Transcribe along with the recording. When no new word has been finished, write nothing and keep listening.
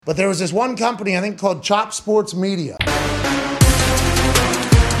But there was this one company, I think, called Chop Sports Media.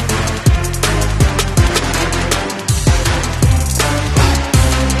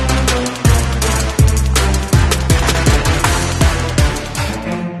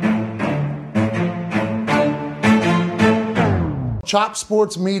 Chop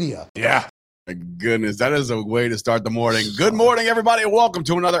Sports Media. Yeah. My goodness, that is a way to start the morning. Good morning, everybody, and welcome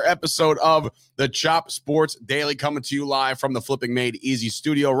to another episode of the Chop Sports Daily, coming to you live from the Flipping Made Easy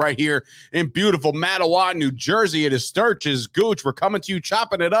studio right here in beautiful Mattawa, New Jersey. It is Sturch's Gooch. We're coming to you,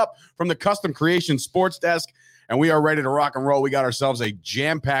 chopping it up from the Custom Creation Sports Desk, and we are ready to rock and roll. We got ourselves a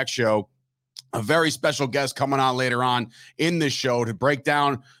jam-packed show. A very special guest coming on later on in this show to break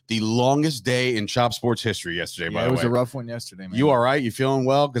down the longest day in Chop Sports history yesterday. By the way, it was a rough one yesterday, man. You all right? You feeling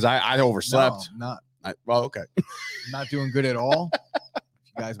well? Because I overslept. No, well, okay. Not doing good at all. If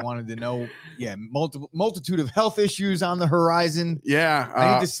you guys wanted to know, multitude of health issues on the horizon. Yeah,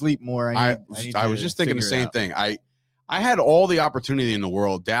 I need to sleep more. I was just thinking the same thing. I had all the opportunity in the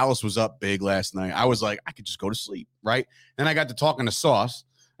world. Dallas was up big last night. I was like, I could just go to sleep, right? Then I got to talking to Sauce.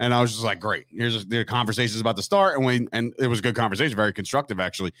 And I was just like, great. Here's the conversation's about to start. And it was a good conversation, very constructive,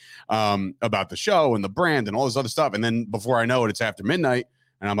 actually, about the show and the brand and all this other stuff. And then before I know it, it's after midnight.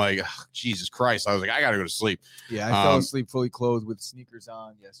 And I'm like, oh, Jesus Christ. I was like, I got to go to sleep. Yeah, I fell asleep fully clothed with sneakers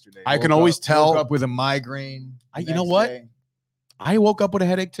on yesterday. I can always tell. Woke up with a migraine. You know what? I woke up with a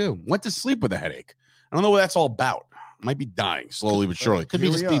headache, too. Went to sleep with a headache. I don't know what that's all about. Might be dying slowly but surely. Could be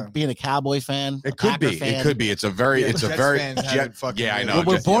just being a Cowboy fan. It could be. Fan. It could be. It's a very. Yeah, I know.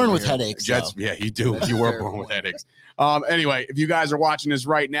 We're born with headaches. Jets. Yeah, you do. You were born with headaches. Anyway, if you guys are watching this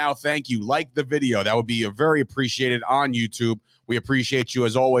right now, thank you. Like the video. That would be very appreciated on YouTube. We appreciate you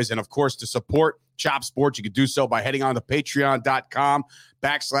as always, and of course to support Chop Sports, you can do so by heading on to patreon.com//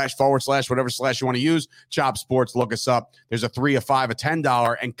 whatever slash you want to use. Chop Sports, look us up. There's a $3, a $5, a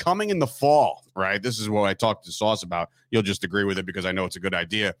 $10, and coming in the fall, right? This is what I talked to Sauce about. You'll just agree with it because I know it's a good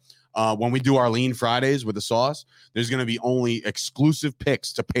idea. When we do our Lean Fridays with the Sauce, there's going to be only exclusive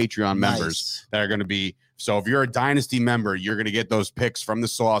picks to Patreon members that are going to be. So if you're a Dynasty member, you're going to get those picks from the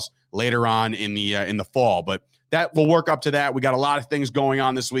Sauce later on in the fall. But that will work up to that. We got a lot of things going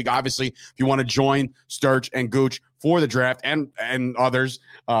on this week. Obviously, if you want to join Sturch and Gooch for the draft and others,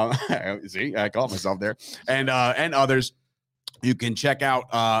 see, I caught myself there, and others, you can check out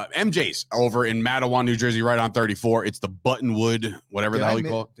MJ's over in Mattawa, New Jersey, right on 34. It's the Buttonwood, whatever the hell you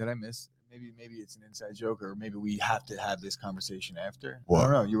call it. Did I miss? Maybe it's an inside joke, or maybe we have to have this conversation after. What? I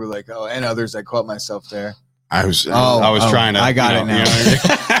don't know. You were like, oh, and others. I caught myself there. I was trying to. I got it now.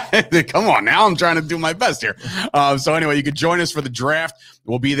 Come on, now I'm trying to do my best here. So anyway, you can join us for the draft.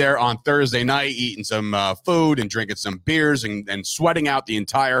 We'll be there on Thursday night, eating some food and drinking some beers and sweating out the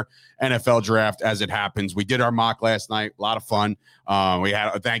entire NFL draft as it happens. We did our mock last night, a lot of fun. We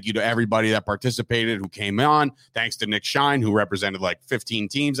had a thank you to everybody that participated, who came on. Thanks to Nick Shine, who represented like 15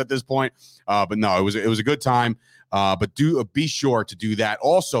 teams at this point. But no, it was a good time. But be sure to do that.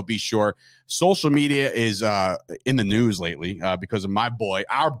 Also, be sure social media is in the news lately because of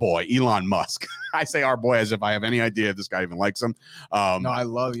our boy, Elon Musk. I say our boy as if I have any idea if this guy even likes him. No, I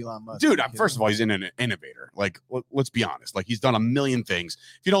love Elon Musk. Dude, first of all, he's an innovator. Like, let's be honest. Like, he's done a million things.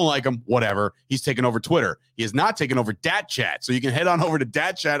 If you don't like him, whatever. He's taken over Twitter. He has not taken over Dat Chat. So you can head on over to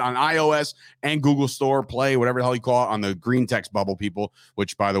Dat Chat on iOS and Google Store, Play, whatever the hell you call it, on the green text bubble people,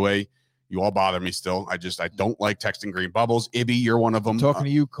 which, by the way, you all bother me still. I don't like texting green bubbles. Ibby, you're one of them. Talking to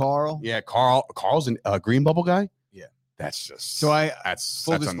you, Carl. Yeah, Carl's a green bubble guy. Yeah, that's just so. That's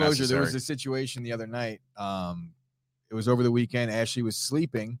full disclosure. unnecessary. There was a situation the other night. It was over the weekend. Ashley was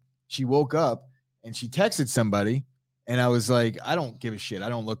sleeping. She woke up and she texted somebody, and I was like, I don't give a shit. I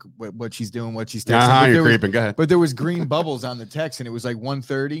don't look what she's doing, what she's texting. You're creeping. Go ahead. But there was green bubbles on the text, and it was like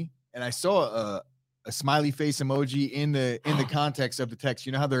 1:30, and I saw a smiley face emoji in the context of the text.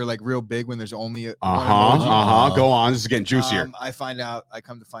 You know how they're like real big when there's only one emoji? Go on. This is getting juicier. I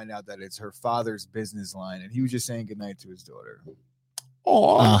come to find out that it's her father's business line, and he was just saying goodnight to his daughter.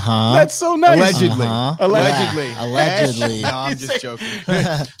 Oh, that's so nice. Allegedly. Allegedly. No, I'm just joking.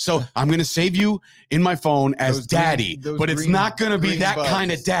 So I'm going to save you in my phone as daddy, but it's not going to be that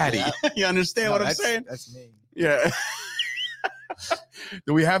kind of daddy. Yeah. You understand what I'm saying? That's me. Yeah.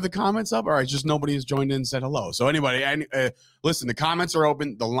 Do we have the comments up? All right, just nobody has joined in and said hello. So anybody, listen, the comments are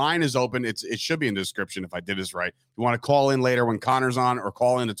open. The line is open. It should be in the description if I did this right. If you want to call in later when Connor's on or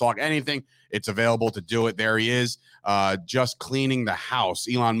call in to talk anything, it's available to do it. There he is, just cleaning the house.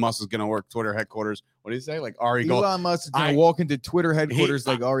 Elon Musk is going to work Twitter headquarters. What did he say? Like Ari Gold. Elon Musk is going to walk into Twitter headquarters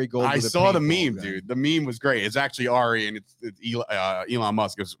like Ari Gold. I saw the meme, dude. The meme was great. It's actually Ari and it's Elon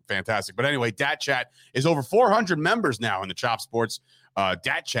Musk. It was fantastic. But anyway, Dat Chat is over 400 members now in the Chop Sports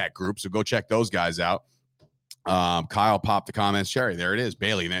Dat Chat group. So go check those guys out. Kyle popped the comments. Sherry, there it is.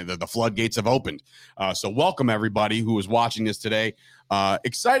 Bailey, the floodgates have opened. So welcome everybody who is watching this today.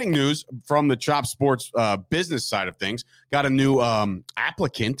 Exciting news from the Chop Sports business side of things. Got a new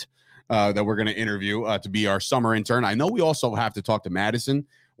applicant that we're going to interview to be our summer intern. I know we also have to talk to Madison,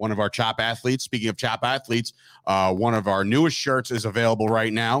 one of our Chop athletes. Speaking of Chop athletes, one of our newest shirts is available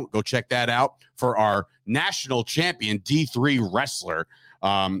right now. Go check that out for our national champion D3 wrestler,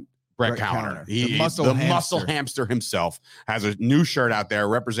 Brett Counter. The muscle hamster himself has a new shirt out there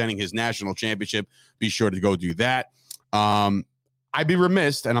representing his national championship. Be sure to go do that. I'd be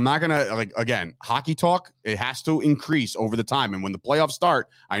remiss, and I'm not going to, again, hockey talk, it has to increase over the time. And when the playoffs start,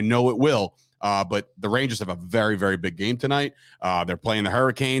 I know it will. But the Rangers have a very, very big game tonight. They're playing the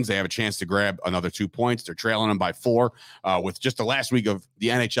Hurricanes. They have a chance to grab another 2 points. They're trailing them by 4 with just the last week of the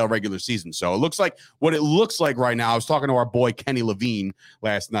NHL regular season. So it looks like what it looks like right now. I was talking to our boy Kenny Levine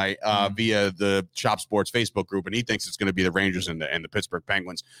last night via the Chop Sports Facebook group, and he thinks it's going to be the Rangers and the Pittsburgh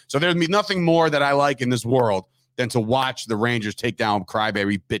Penguins. So there's nothing more that I like in this world than to watch the Rangers take down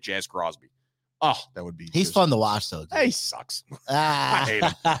crybaby bitch-ass Crosby. Oh, that would be. He's fun to watch, though. Dude. He sucks. I hate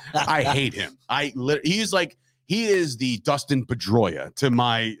him. I hate him. He is the Dustin Pedroia to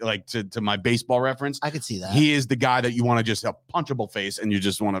my to my baseball reference. I could see that. He is the guy that you want to just have punchable face and you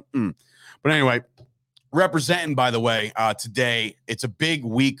just want to. But anyway, representing, by the way, today it's a big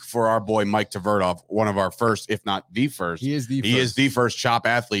week for our boy Mike Tverdov, one of our first, if not the first. He is the first Chop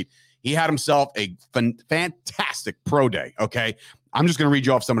athlete. He had himself a fantastic pro day. Okay. I'm just going to read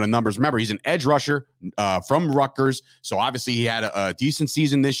you off some of the numbers. Remember, he's an edge rusher from Rutgers. So obviously he had a decent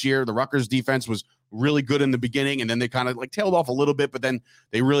season this year. The Rutgers defense was really good in the beginning, and then they kind of tailed off a little bit, but then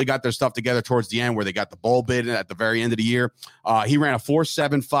they really got their stuff together towards the end where they got the bowl bid at the very end of the year. He ran a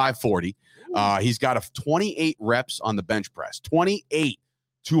 4.75 40. He's got a 28 reps on the bench press, 28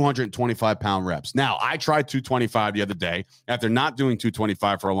 225-pound reps. Now, I tried 225 the other day after not doing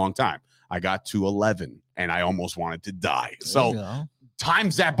 225 for a long time. I got 211, and I almost wanted to die. So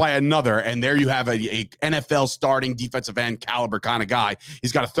times that by another, and there you have a NFL starting defensive end caliber kind of guy.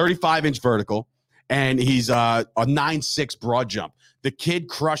 He's got a 35-inch vertical, and he's a 9.6 broad jump. The kid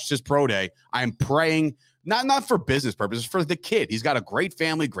crushed his pro day. I'm praying – not for business purposes, for the kid. He's got a great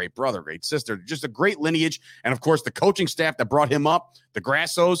family, great brother, great sister, just a great lineage. And of course, the coaching staff that brought him up, the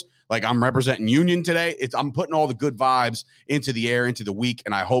Grassos, I'm representing Union today. I'm putting all the good vibes into the air, into the week.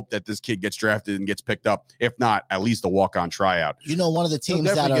 And I hope that this kid gets drafted and gets picked up. If not, at least a walk-on tryout. You know, one of the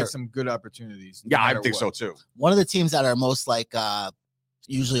teams that get some good opportunities. Yeah, I think so too. One of the teams that are most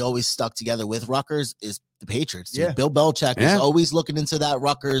usually always stuck together with Rutgers is the Patriots. Yeah. Bill Belichick is always looking into that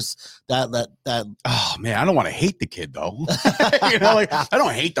Rutgers. That. Oh man, I don't want to hate the kid though. I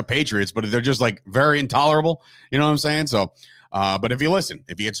don't hate the Patriots, but they're just very intolerable. You know what I'm saying? So, but if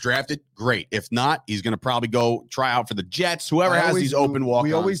he gets drafted, great. If not, he's going to probably go try out for the Jets. Whoever has these open walk-ons.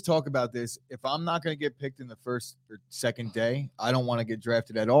 We always talk about this. If I'm not going to get picked in the first or second day, I don't want to get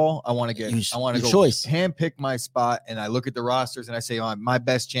drafted at all. I want to handpick my spot, and I look at the rosters and I say, my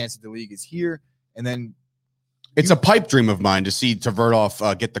best chance at the league is here, and then. It's a pipe dream of mine to see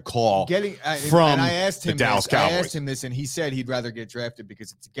Tverdov get the call from I asked him the Dallas Cowboys. I asked him this, and he said he'd rather get drafted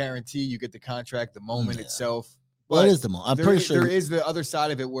because it's a guarantee. You get the contract the moment itself. Well, it is the moment. I'm pretty sure there is the other side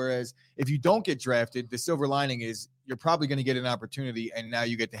of it. Whereas if you don't get drafted, the silver lining is you're probably going to get an opportunity, and now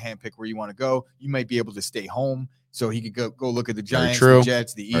you get to handpick where you want to go. You might be able to stay home, so he could go look at the Giants, the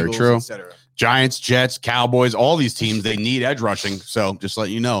Jets, the Eagles, etc. Giants, Jets, Cowboys, all these teams, they need edge rushing. So just let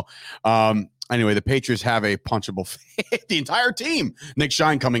you know. Anyway, the Patriots have a punchable face. The entire team. Nick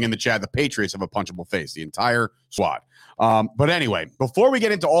Shine coming in the chat. The Patriots have a punchable face. The entire squad. But anyway, before we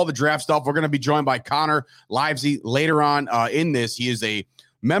get into all the draft stuff, we're going to be joined by Connor Livesey later on in this. He is a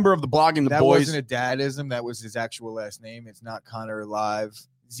member of the Blogging the Boys. That wasn't a dadism. That was his actual last name. It's not Connor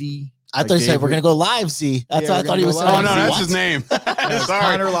Livesey. I thought you said we're going to go live, Z. That's what I thought he was saying. Oh, no, that's his name.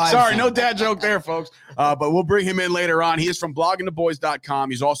 Sorry, no dad joke there, folks. But we'll bring him in later on. He is from bloggingtheboys.com.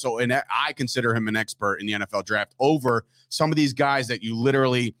 He's also, I consider him an expert in the NFL draft over some of these guys that you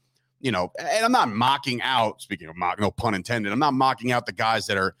literally, and I'm not mocking out, speaking of no pun intended, I'm not mocking out the guys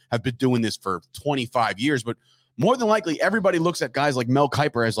that have been doing this for 25 years, but more than likely, everybody looks at guys like Mel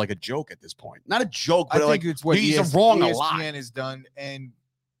Kiper as a joke at this point. Not a joke, but I think it's what he's wrong a lot. ESPN has done, and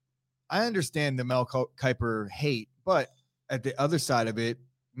I understand the Mel Kiper hate, but at the other side of it,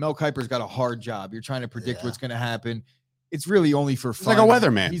 Mel Kiper's got a hard job. You're trying to predict what's going to happen. It's really only for fun. It's like a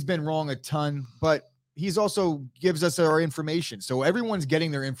weatherman. He's been wrong a ton, but he's also gives us our information. So everyone's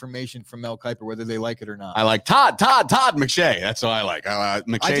getting their information from Mel Kiper, whether they like it or not. I like Todd McShay. That's what I like.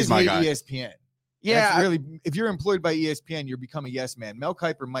 McShay's my guy. ESPN. Yeah, That's really, if you're employed by ESPN, you're become a yes man. Mel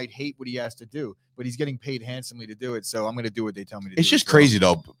Kiper might hate what he has to do, but he's getting paid handsomely to do it. So I'm going to do what they tell me to do. it's just as well. crazy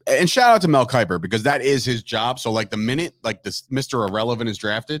though. And shout out to Mel Kiper because that is his job. So like the minute like this Mr. Irrelevant is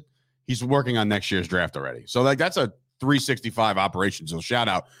drafted, he's working on next year's draft already. So like that's a 365 operation. So shout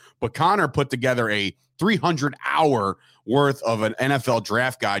out. But Connor put together a 300-hour worth of an NFL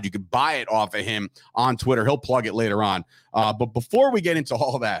draft guide. You could buy it off of him on Twitter. He'll plug it later on. But before we get into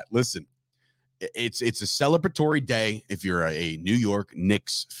all that, listen. It's a celebratory day if you're a New York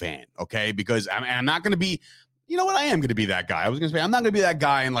Knicks fan, okay? Because I'm not going to be, you know what? I am going to be that guy. I was going to say I'm not going to be that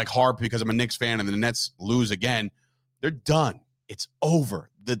guy and like harp because I'm a Knicks fan and the Nets lose again. They're done. It's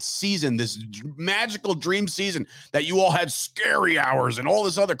over. The season, this magical dream season that you all had scary hours and all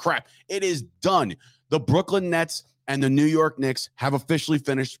this other crap, it is done. The Brooklyn Nets and the New York Knicks have officially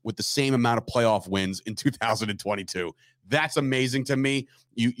finished with the same amount of playoff wins in 2022. That's amazing to me.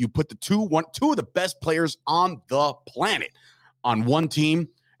 You put the two of the best players on the planet on one team,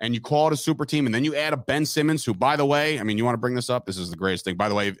 and you call it a super team, and then you add a Ben Simmons, who, by the way, I mean, you want to bring this up? This is the greatest thing. By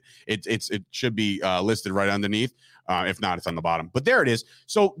the way, it should be listed right underneath. If not, it's on the bottom. But there it is.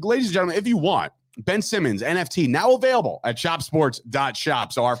 So, ladies and gentlemen, if you want, Ben Simmons NFT now available at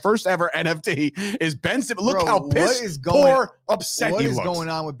shopsports.shop. So our first ever NFT is Ben Simmons. Look how pissed, poor, upset he looks. What is going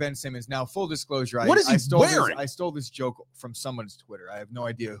on with Ben Simmons? Now, full disclosure, what is he wearing? I stole this joke from someone's Twitter. I have no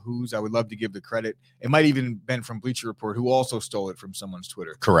idea whose. I would love to give the credit. It might even been from Bleacher Report, who also stole it from someone's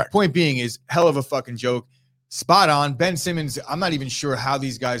Twitter. Correct. Point being is hell of a fucking joke. Spot on. Ben Simmons, I'm not even sure how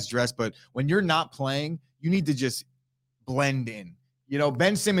these guys dress, but when you're not playing, you need to just blend in. You know,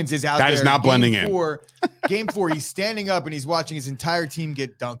 Ben Simmons is out there. That is not blending in. Game 4, he's standing up and he's watching his entire team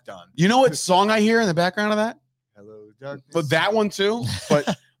get dunked on. You know what song I hear in the background of that? Hello, darkness. But that one too,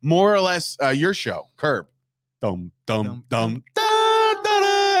 but more or less your show, Curb. Dum, dum, dum, da, da,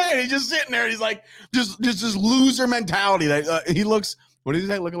 da. And he's just sitting there. And he's like, just this loser mentality that he looks. What does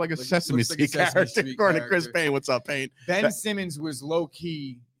that look like? A Sesame Street character. According to Chris Payne. What's up, Payne? Ben Simmons was low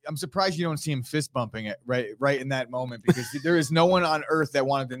key. I'm surprised you don't see him fist bumping it right in that moment, because there is no one on earth that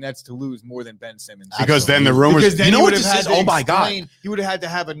wanted the Nets to lose more than Ben Simmons. Because then the rumors, because then you know what this had is? Oh my God. He would have had to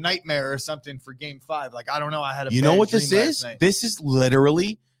have a nightmare or something for game 5. Like, I don't know. I had a You know bad what this dream is? last night. This is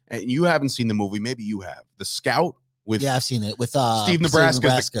literally, and you haven't seen the movie. Maybe you have. The Scout with Yeah, I've seen it with Steve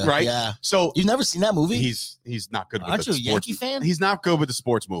Nebraska, right? Yeah. So You've never seen that movie? he's not good with Aren't the you a sports. Yankee fan? He's not good with the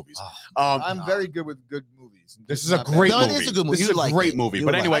sports movies. I'm very good with good movies. This is a not bad. great No, movie. it is a good movie. This is You a like great it. movie. You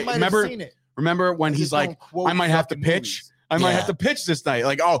But like anyway, I might have remember seen it. when I he's just like, don't quote I might have to fucking pitch. movies. I might Yeah. have to pitch this night.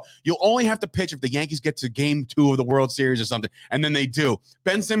 Like, oh, you'll only have to pitch if the Yankees get to game 2 of the World Series or something. And then they do.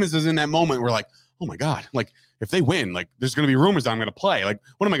 Ben Simmons is in that moment. We're like, oh my God. Like, if they win, like, there's going to be rumors that I'm going to play. Like,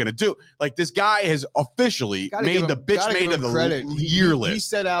 what am I going to do? Like, this guy has officially Gotta made give the him- bitch gotta made give of him the credit. year He list.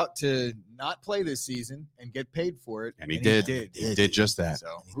 set out to not play this season and get paid for it. And he did. He did just that.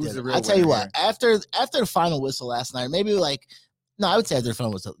 So He who's did the it. real I'll tell you winner what. here? After the final whistle last night, maybe like no, I would say after the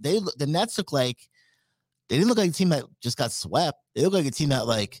final whistle, the Nets look like they didn't look like a team that just got swept. They look like a team that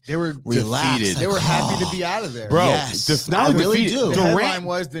like They were relaxed. defeated. They were Like, happy to oh, be out of there. Bro, Yes, not I only really defeated, do. The Durant, headline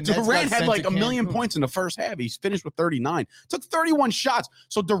was the Nets got Durant had sent like to a million Cancun. points in the first half. He's finished with 39. Took 31 shots.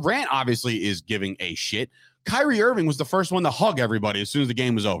 So Durant obviously is giving a shit. Kyrie Irving was the first one to hug everybody as soon as the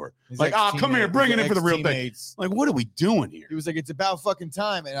game was over. His Like, come here, ex-teammate- bring it his in for the real thing. ex-teammates. Like, what are we doing here? He was like, it's about fucking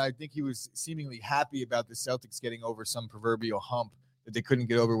time. And I think he was seemingly happy about the Celtics getting over some proverbial hump that they couldn't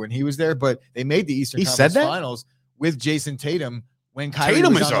get over when he was there. But they made the Eastern He Conference said that? Finals with Jason Tatum when Kyrie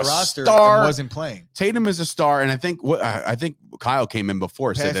Tatum was is on a the roster star. and wasn't playing. Tatum is a star, and I think Kyle came in before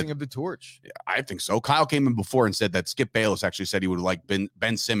and said Passing that. of the torch. I think so. Kyle came in before and said that Skip Bayless actually said he would like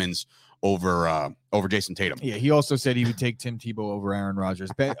Ben Simmons over Jason Tatum. Yeah, he also said he would take Tim Tebow over Aaron Rodgers.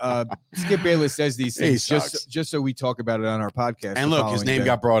 Skip Bayless says these He things sucks. just so we talk about it on our podcast. And the look, his following name day.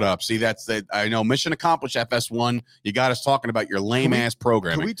 got brought up. See, that's that. I know. Mission accomplished. FS1. You got us talking about your lame ass Can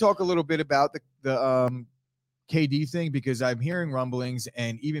programming. we talk a little bit about the KD thing, because I'm hearing rumblings,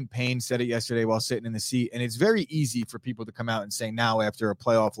 and even Payne said it yesterday while sitting in the seat, and it's very easy for people to come out and say now after a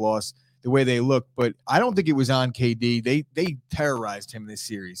playoff loss the way they look, but I don't think it was on KD. They terrorized him this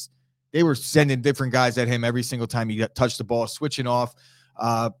series. They were sending different guys at him every single time he got touched the ball, switching off.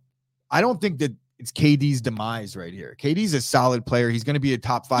 I don't think that it's KD's demise right here. KD's a solid player. He's going to be a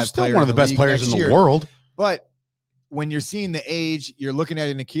top 5 He's still player. one of the best league players next in the year. world. But when you're seeing the age, you're looking at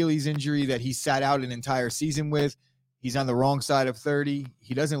an Achilles injury that he sat out an entire season with. He's on the wrong side of 30.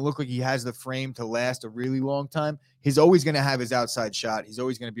 He doesn't look like he has the frame to last a really long time. He's always going to have his outside shot. He's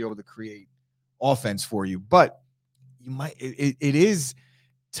always going to be able to create offense for you. But you might, it is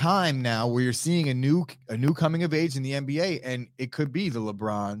time now where you're seeing a new coming of age in the NBA, and it could be the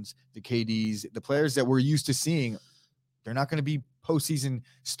LeBrons, the KDs, the players that we're used to seeing. They're not going to be postseason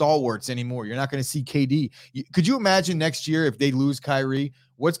stalwarts anymore. You're not going to see KD. Could you imagine next year if they lose Kyrie?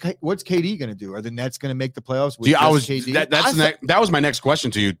 What's KD going to do? Are the Nets going to make the playoffs with KD? That was my next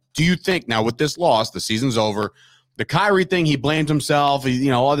question to you. Do you think now with this loss, the season's over? The Kyrie thing, he blamed himself.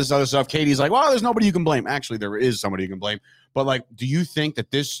 All this other stuff. KD's like, well, there's nobody you can blame. Actually, there is somebody you can blame. But like, do you think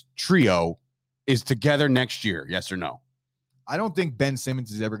that this trio is together next year? Yes or no? I don't think Ben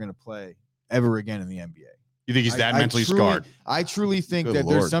Simmons is ever going to play ever again in the NBA. You think he's that mentally scarred? I truly think Good that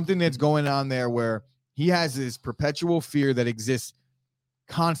Lord. there's something that's going on there where he has this perpetual fear that exists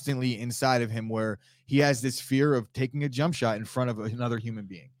constantly inside of him, where he has this fear of taking a jump shot in front of another human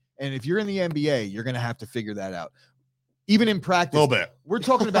being. And if you're in the NBA, you're going to have to figure that out. Even in practice, A little bit. we're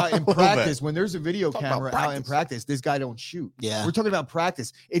talking about in Little practice, bit. when there's a video Talk about camera out in practice, this guy don't shoot. Yeah. We're talking about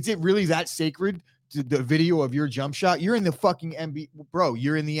practice. Is it really that sacred, the video of your jump shot? You're in the fucking NBA, bro.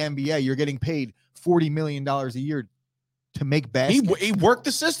 You're in the NBA. You're getting paid $40 million a year to make baskets. He worked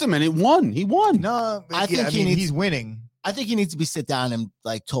the system and it won. He won. No, I think he's winning. I think he needs to be sit down and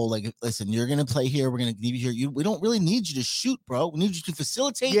like told, like, listen, you're gonna play here. We're gonna leave you here. We don't really need you to shoot, bro. We need you to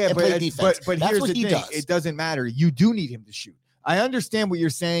facilitate and play defense. But That's here's what the he thing. does. It doesn't matter. You do need him to shoot. I understand what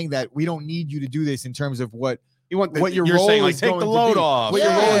you're saying, that we don't need you to do this in terms of what what your you're role saying, like, is take going the to load be. off. What your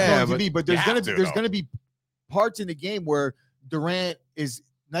role is Yeah, going to but be. But you there's have gonna be parts in the game where Durant is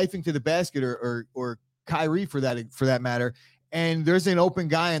knifing to the basket, or Kyrie for that matter, and there's an open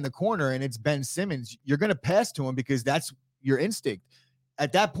guy in the corner and it's Ben Simmons. You're gonna pass to him because that's your instinct.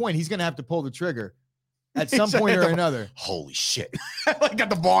 At that point, he's gonna have to pull the trigger at some point or another. Holy shit! I got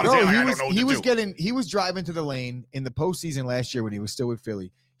the ball in his Bro, hand. Like, he was driving to the lane in the postseason last year when he was still with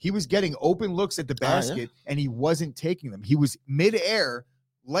Philly. He was getting open looks at the basket and he wasn't taking them. He was midair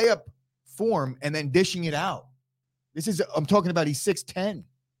layup form and then dishing it out. I'm talking about, he's 6'10".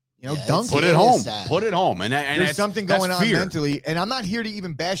 Dunk. Put it home. Put it home. And there's something going on fear. mentally. And I'm not here to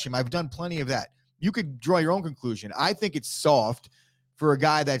even bash him. I've done plenty of that. You could draw your own conclusion. I think it's soft for a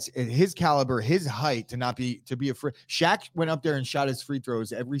guy that's at his caliber, his height, to be afraid. Shaq went up there and shot his free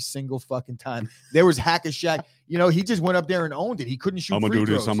throws every single fucking time. There was hack a Shaq. He just went up there and owned it. He couldn't shoot. I'm gonna free do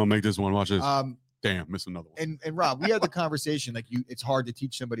throws. this. I'm gonna make this one. Watch this. Damn, miss another one. And Rob, we had the conversation, like, it's hard to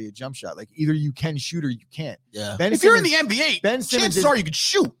teach somebody a jump shot. Like, either you can shoot or you can't. Yeah. If you're in the NBA, chances are you could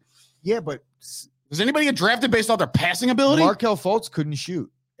shoot. Yeah, but does anybody get drafted based on their passing ability? Markelle Fultz couldn't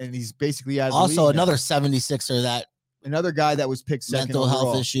shoot, and he's basically out of the Also league another now. 76er that Another guy that was picked second mental overall.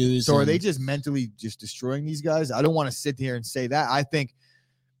 health issues. So are and- they just mentally just destroying these guys? I don't want to sit here and say that. I think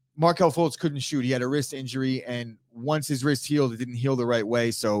Markelle Fultz couldn't shoot. He had a wrist injury, and once his wrist healed, it didn't heal the right way.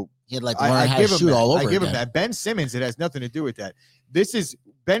 So He had like learn I how give to him shoot that. all over I give him again. that. Ben Simmons, it has nothing to do with that.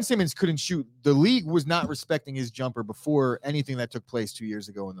 Ben Simmons couldn't shoot. The league was not respecting his jumper before anything that took place 2 years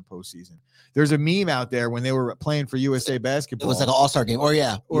ago in the postseason. There's a meme out there when they were playing for USA It basketball. was like an all-star game.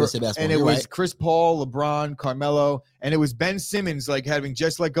 USA basketball. And it You're was right. Chris Paul, LeBron, Carmelo, and it was Ben Simmons like having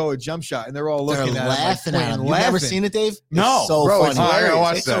just let go a jump shot, and they're all They're looking at laughing him, at like, him. You've never laughing. seen it, Dave? No, It's so bro, it's funny. I gotta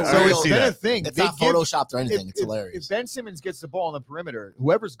watch It's that. so I gotta real. see Then that. a thing. It's They not give- photoshopped or anything. It's if hilarious. Ben Simmons gets the ball on the perimeter,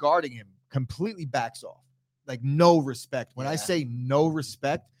 whoever's guarding him completely backs off. Like, no respect. When I Yeah. say no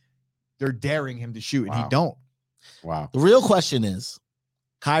respect, they're daring him to shoot, and he Wow. don't. Wow. The real question is,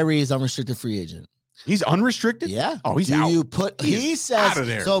 Kyrie is unrestricted free agent. He's unrestricted? Yeah. Oh, he's Do out. you put? He's He says outta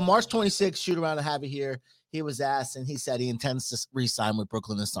there. so. March 26th, shoot around and have it here. He was asked, and he said he intends to re-sign with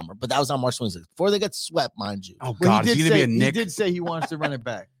Brooklyn this summer. But that was on March 26th, before they get swept, mind you. Oh, Well, God. Is he going to be a he Nick? did say he wants to run it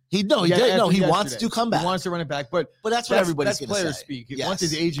back. He did. No, Yeah, he after wants yesterday. to come back. He wants to run it back, but But that's what everybody's that's going to player say. speak. Yes. Once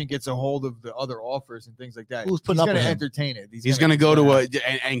his agent gets a hold of the other offers and things like that, Who's putting he's up going with to him? entertain it. He's going to go to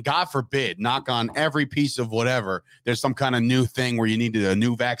and God forbid, knock on every piece of whatever. There's some kind of new thing where you need a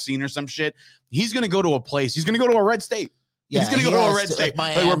new vaccine or some shit. He's going to go to a place. He's going to go to a red state. Yeah, he's going to he go to a has red to, state.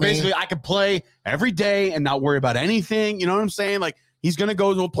 like Like, where Miami. basically I could play every day and not worry about anything. You know what I'm saying? Like, he's going to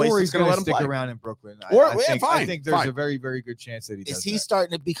go to a place or that's he's going to going let to him stick play. around in Brooklyn. Or- I yeah, think, fine, I think there's fine. a very, very good chance that he does Is he that.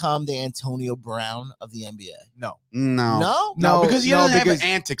 starting to become the Antonio Brown of the NBA? No. No. No, because he no, doesn't because- have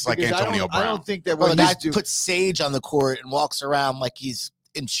antics like Because Antonio I Brown. don't think that Well, what the guy he's doing. puts sage on the court and walks around like he's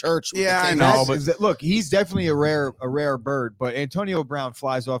in church. With Yeah, the I thing. know, That's- look, he's definitely a rare bird, but Antonio Brown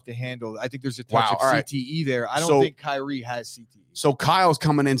flies off the handle. I think there's a touch Wow, of all right. CTE there. I don't So- think Kyrie has CTE. So Kyle's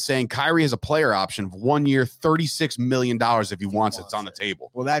coming in saying Kyrie has a player option of 1 year, $36 million if he wants it. It's on the table.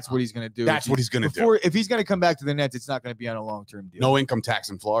 Well, that's what he's going to do. That's what he's going to do. Before, if he's going to come back to the Nets, it's not going to be on a long-term deal. No income tax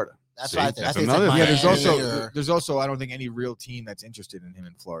in Florida. That's See, what I think. that's I think it's another like Yeah, thing. there's Miami also or- there's also I don't think any real team that's interested in him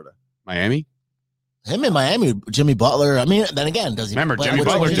in Florida. Miami? Him in Miami, Jimmy Butler. I mean, then again, does he Remember, but Jimmy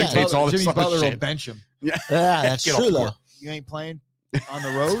what's Butler he doing? dictates all the Jimmy summer Butler will shit. bench him. Yeah, Yeah, that's Get true off though. court. You ain't playing on the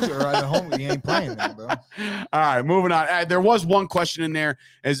road or at home. You ain't playing, man, bro. All right, moving on. There was one question in there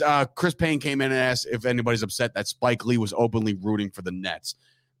as Chris Payne came in and asked if anybody's upset that Spike Lee was openly rooting for the Nets.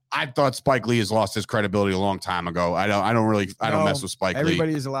 I thought Spike Lee has lost his credibility a long time ago. I don't mess with Spike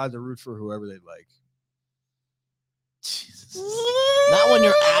Everybody Lee. is allowed to root for whoever they like. Jesus. Not when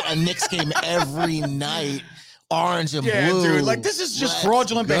you're at a Knicks game every night, orange and Yeah, blue. dude. Like, this is just Let's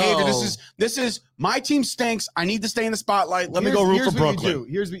fraudulent behavior. go. This is my team stinks. I need to stay in the spotlight. Let me go root Here's for what you Brooklyn. do.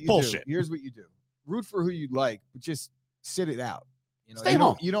 Here's what you Bullshit. do. Here's what you do. Root for who you like, but just sit it out. You know, Stay you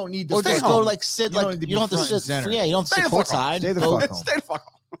home. You don't need to Or Stay just home. go like sit You don't like need to you don't be have to front and sit. center. Yeah, you don't Stay sit the fuck home. courtside. Stay the Go- fuck home. Stay the fuck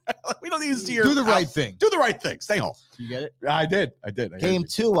home. We don't need to see your Do the right thing. Do the right thing. Stay home. You get it? I did. Game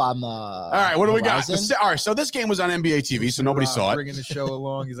 2 on the. All right, what do we got? All right, so this game was on NBA TV, so nobody saw it. Bringing the show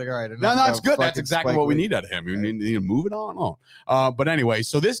along. He's like, all right. No, it's good. That's exactly what we need out of him. We need to move it on. But anyway,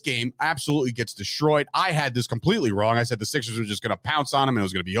 so this game absolutely gets destroyed. I had this completely wrong. I said the Sixers were just going to pounce on him and it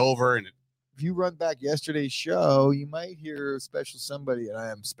was going to be over. And If you run back yesterday's show, you might hear a special somebody, and I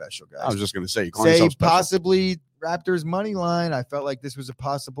am special, guys. I was just going to say, you call Say yourself special. possibly Raptors money line. I felt like this was a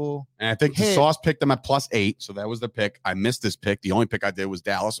possible. And I think the hit. Sauce picked them at +8, so that was the pick. I missed this pick. The only pick I did was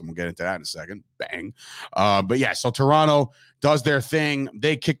Dallas, and we'll get into that in a second. Bang. But yeah, so Toronto does their thing.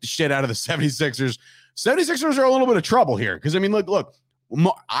 They kick the shit out of the 76ers. 76ers are a little bit of trouble here because, I mean, look,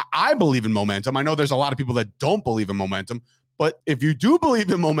 I believe in momentum. I know there's a lot of people that don't believe in momentum, but if you do believe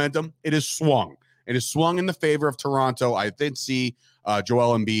in momentum, it is swung. It is swung in the favor of Toronto. I did see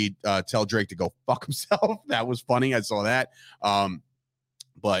Joel Embiid tell Drake to go fuck himself. That was funny. I saw that.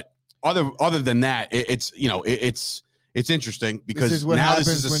 But other than that, it's interesting because This is what now happens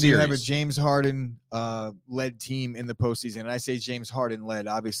this is a when series. you have a James Harden led team in the postseason. And I say James Harden led.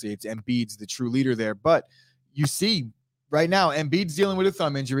 Obviously, it's Embiid's the true leader there. But you see right now, Embiid's dealing with a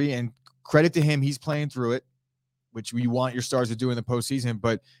thumb injury, and credit to him, he's playing through it, which we want your stars to do in the postseason.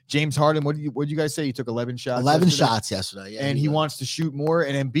 But James Harden, what did you guys say? He took 11 shots. 11 yesterday? shots yesterday. Yeah, And he wants to shoot more.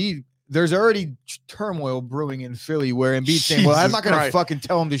 And Embiid, there's already turmoil brewing in Philly where Embiid's saying, well, I'm Jesus not going to Christ. fucking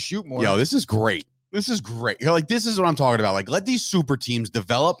tell him to shoot more. Yo, this is great. This is great. You're like, this is what I'm talking about. Like, let these super teams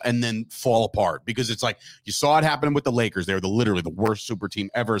develop and then fall apart because it's like you saw it happen with the Lakers. They were literally the worst super team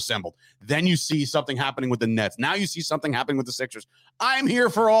ever assembled. Then you see something happening with the Nets. Now you see something happening with the Sixers. I'm here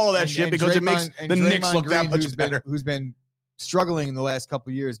for all of that shit because it makes the Knicks look that much better. Who's been struggling in the last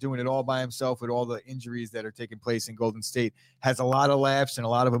couple of years, doing it all by himself with all the injuries that are taking place in Golden State, has a lot of laughs and a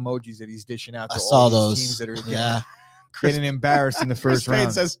lot of emojis that he's dishing out to I all saw these those. teams that are Yeah. getting embarrassed in the first Chris Payne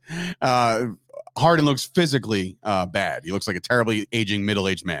round. says Harden looks physically bad. He looks like a terribly aging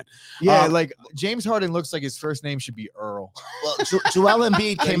middle-aged man. Yeah, like James Harden looks like his first name should be Earl. Well, Joel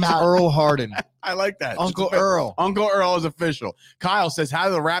Embiid came He's out. Earl Harden. I like that. Uncle Just a bit. Earl. Uncle Earl is official. Kyle says, how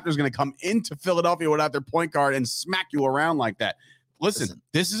are the Raptors going to come into Philadelphia without their point guard and smack you around like that? Listen,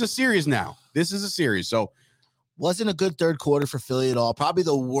 this is a series now. This is a series. So Wasn't a good third quarter for Philly at all. Probably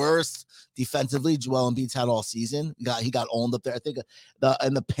the worst defensively Joel Embiid's had all season. He got owned up there. I think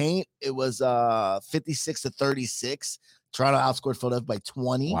in the paint it was 56-36. Toronto outscored Philadelphia by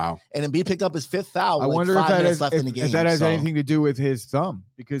 20. wow. And Embiid picked up his fifth foul. I with wonder like if 5 that minutes has, left in the game. if that has So, anything to do with his thumb.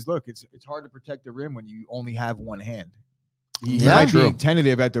 Because look, it's hard to protect the rim when you only have one hand. He Yeah, might true. be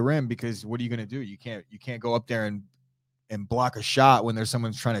tentative at the rim because what are you going to do? You can't go up there and block a shot when there's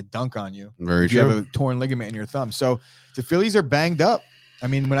someone trying to dunk on you. Very If you have true. a torn ligament in your thumb. So the Phillies are banged up. I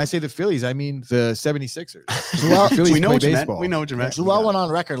mean, when I say the Phillies, I mean the 76ers. Joel- The Phillies We know play what you baseball. meant. We know what you meant. Joel went on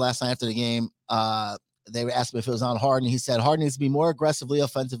record last night after the game. They were asking if it was on Harden. He said Harden needs to be more aggressively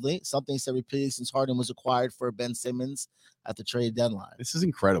offensively, something he said repeatedly since Harden was acquired for Ben Simmons at the trade deadline. This is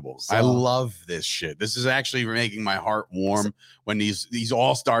incredible. So- I love this shit. This is actually making my heart warm when these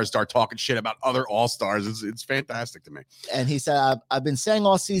all-stars start talking shit about other all-stars. It's fantastic to me. And he said, I've been saying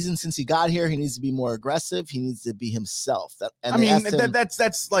all season since he got here, he needs to be more aggressive. He needs to be himself. I mean,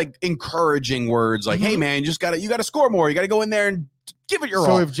 that's like encouraging words. Like, hey man, you gotta score more. You gotta go in there and give it your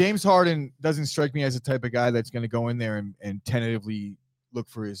So all. if James Harden doesn't strike me as the type of guy that's going to go in there and tentatively look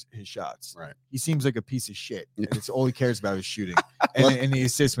for his shots, Right. He seems like a piece of shit. And it's all he cares about is shooting and the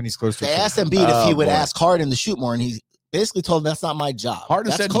assists when he's close to. They a asked corner. Embiid if he Oh, would boy. ask Harden to shoot more, and he basically told him that's not my job.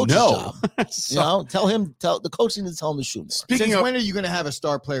 Harden that's said coach's no. job. You know, tell the coach needs to tell him to shoot more. Speaking Since of, when are you going to have a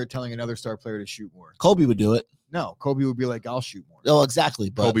star player telling another star player to shoot more? Kobe would do it. No, Kobe would be like, "I'll shoot more." Oh, exactly.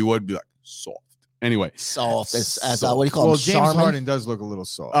 But Kobe would be like soft. Anyway, soft as Soft. what do you call Well, him? James Charmin? Harden does look a little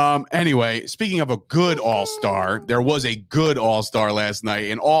soft. Anyway, speaking of a good all-star, there was a good all-star last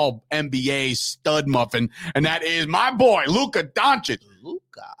night, an all NBA stud muffin, and that is my boy Luka Doncic.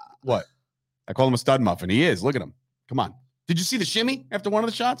 Luka. What? I call him a stud muffin. He is. Look at him. Come on. Did you see the shimmy after one of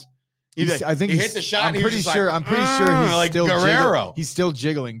the shots? I think he hit the shot. I'm pretty sure he's like still Guerrero. Jiggling. He's still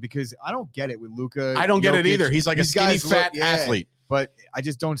jiggling because I don't get it with Luka. I don't get it Jokic. either. He's like a These skinny, guys fat look- athlete. But I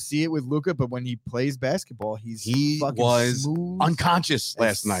just don't see it with Luka. But when he plays basketball, He fucking was smooth. Unconscious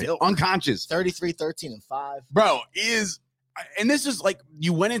last night. silk. Unconscious. 33, 13, and 5. Bro, and this is like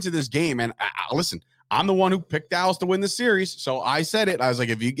you went into this game, and listen, I'm the one who picked Dallas to win the series. So I said it. I was like,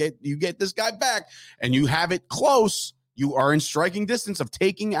 if you get this guy back and you have it close, you are in striking distance of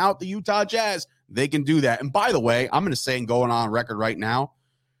taking out the Utah Jazz. They can do that. And by the way, I'm going to say and going on record right now,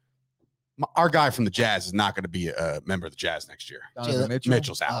 our guy from the Jazz is not going to be a member of the Jazz next year. Donovan Mitchell.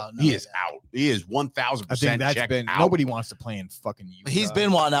 Mitchell's out. Oh, no, he is yeah. out. He is 1,000% I think that's checked been out. nobody wants to play in fucking Utah. But he's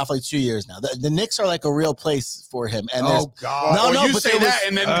been wanting out for like 2 years now. The Knicks are like a real place for him. And there's Oh God! No, Well, you but say there was- that,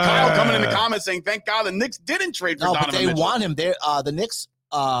 and then Kyle coming in the comments saying, "Thank God the Knicks didn't trade for no, but Donovan they Mitchell." want him. They're the Knicks,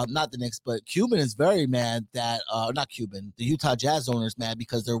 not the Knicks, but Cuban is very mad that not Cuban, the Utah Jazz owners mad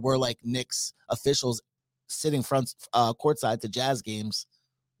because there were like Knicks officials sitting front courtside to Jazz games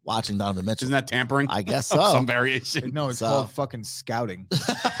watching Donovan Mitchell. Isn't that tampering? I guess Of so. some variation. No, it's So- called fucking scouting.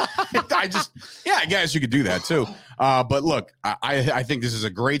 I guess you could do that too. But look, I think this is a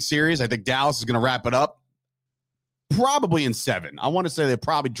great series. I think Dallas is going to wrap it up probably in 7. I want to say they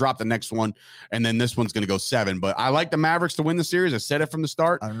probably drop the next one, and then this one's going to go 7. But I like the Mavericks to win the series. I said it from the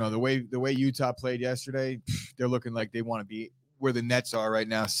start. I don't know the way Utah played yesterday. They're looking like they want to be where the Nets are right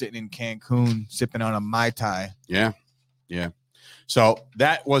now, sitting in Cancun, sipping on a Mai Tai. Yeah. So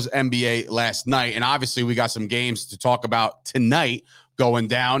that was NBA last night, and obviously we got some games to talk about tonight going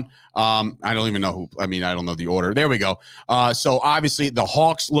down. I don't even know who. I mean, I don't know the order. There we go. So obviously the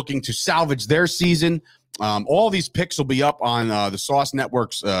Hawks looking to salvage their season. All these picks will be up on the Sauce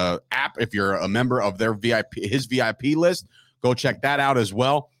Network's app. If you're a member of their his VIP list, go check that out as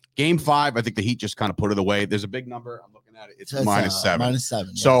well. Game 5, I think the Heat just kind of put it away. There's a big number. I'm looking at it. It's -7. -7.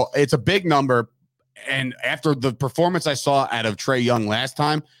 Yeah. So it's a big number. And after the performance I saw out of Trae Young last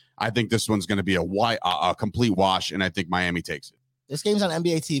time, I think this one's going to be a complete wash, and I think Miami takes it. This game's on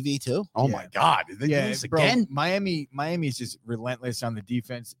NBA TV too. Oh Yeah. my God! Did they do this bro, again? Miami is just relentless on the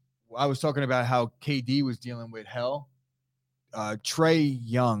defense. I was talking about how KD was dealing with hell. Trae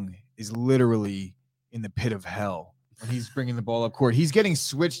Young is literally in the pit of hell when he's bringing the ball up court. He's getting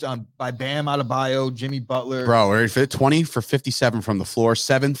switched on by Bam Adebayo, Jimmy Butler. Bro, ready for it? 20 for 57 from the floor,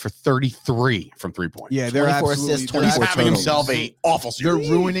 7 for 33 from 3-point. Yeah, they're 24 absolutely assists, they're He's 24 having turnovers. himself a awful They're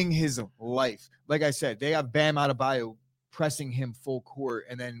season. ruining his life. Like I said, they have Bam Adebayo pressing him full court,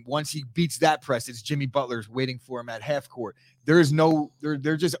 and then once he beats that press, it's Jimmy Butler's waiting for him at half court. They're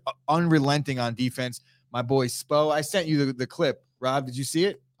just unrelenting on defense. My boy Spo, I sent you the clip. Rob, did you see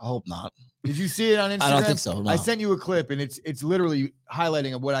it? I hope not. Did you see it on Instagram? I don't think so. No. I sent you a clip, and it's literally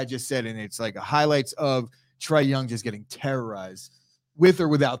highlighting of what I just said, and it's like highlights of Trae Young just getting terrorized with or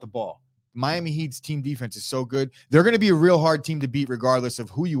without the ball. Miami Heat's team defense is so good. They're going to be a real hard team to beat regardless of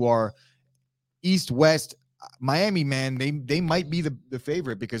who you are. East, West, Miami, man, they might be the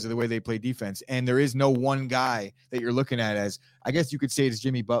favorite because of the way they play defense. And there is no one guy that you're looking at as, I guess you could say it's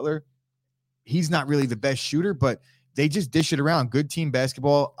Jimmy Butler. He's not really the best shooter, but they just dish it around. Good team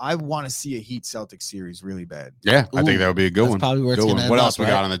basketball. I want to see a Heat Celtics series really bad. Yeah, I think Ooh, that would be a good That's one. probably where it's Good going one. to What end else up, we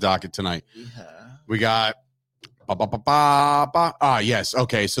right? got on the docket tonight? Yeah. We got yes.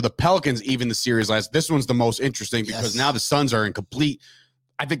 Okay. So the Pelicans even the series last. This one's the most interesting because Yes. now the Suns are in complete.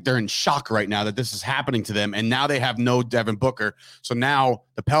 I think they're in shock right now that this is happening to them, and now they have no Devin Booker. So now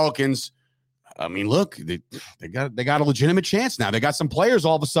the Pelicans. I mean, look, they got a legitimate chance now. They got some players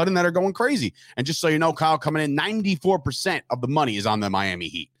all of a sudden that are going crazy. And just so you know, Kyle, coming in, 94% of the money is on the Miami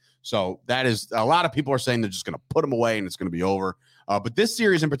Heat. So that is a lot of people are saying they're just going to put them away and it's going to be over. But this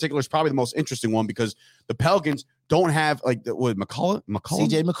series in particular is probably the most interesting one because the Pelicans don't have like McCollum.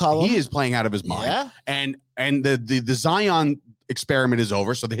 CJ McCollum. He is playing out of his mind. Yeah. And the Zion experiment is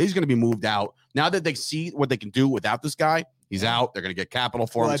over. So he's going to be moved out. Now that they see what they can do without this guy, he's out. They're going to get capital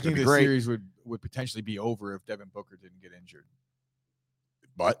for him. I It's going think to the be great. series would potentially be over if Devin Booker didn't get injured.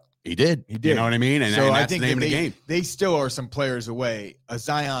 But he did. He did. You know what I mean? And, So and I that's think the name of the game. they still are some players away. A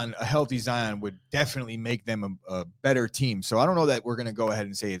healthy Zion would definitely make them a better team. So I don't know that we're going to go ahead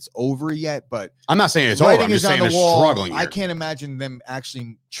and say it's over yet, but I'm not saying it's writing over. I'm just is on saying the they're wall. struggling here. I can't imagine them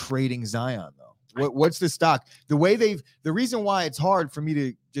actually trading Zion though. What's the stock? The reason why it's hard for me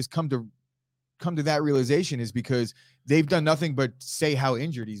to just come to that realization is because they've done nothing but say how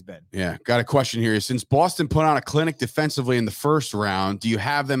injured he's been. Yeah, got a question here. Since Boston put on a clinic defensively in the first round, do you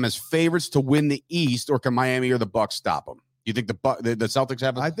have them as favorites to win the East, or can Miami or the Bucks stop them? Do you think the Celtics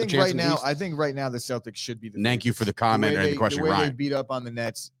have a I think chance right in the now, East? the Celtics should be the. Thank you favorites. for the comment and the question, The way they Ryan. beat up on the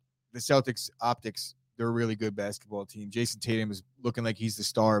Nets, the Celtics optics, they're a really good basketball team. Jason Tatum is looking like he's the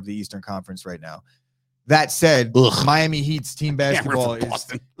star of the Eastern Conference right now. That said, Miami Heat's team basketball is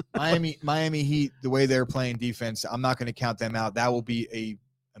Miami Heat, the way they're playing defense, I'm not going to count them out. That will be a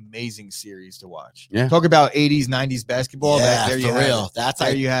amazing series to watch. Yeah. Talk about 80s, 90s basketball. Yeah, there you for have real. it. That's There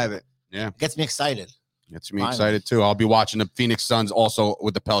like you have it. Yeah. gets me excited. Gets me Finally. excited too. I'll be watching the Phoenix Suns also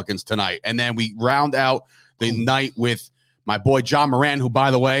with the Pelicans tonight. And then we round out the night with my boy John Moran, who,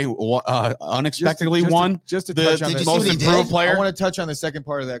 by the way, unexpectedly won Just to the touch on Did the you see most what he improved did? player. I want to touch on the second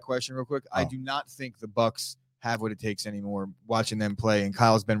part of that question real quick. I Oh. do not think the Bucks have what it takes anymore watching them play. And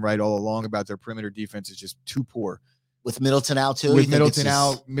Kyle's been right all along about their perimeter defense is just too poor. With Middleton out too. With you think it's Middleton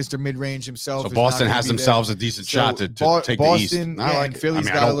just- out, Mr. Mid-Range himself. So is Boston not gonna has be there. themselves a decent So shot to take the East. Boston, I like and it. Philly's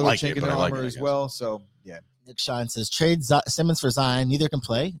I got a don't little like chink it, in but their I like armor it, I as guess. well. So, yeah. Nick Shine says trade Simmons for Zion. Neither can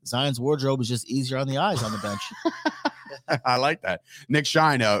play. Zion's wardrobe is just easier on the eyes on the bench. I like that. Nick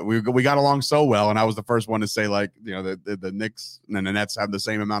Shine, we got along so well, and I was the first one to say, like, you know, the Knicks and the Nets have the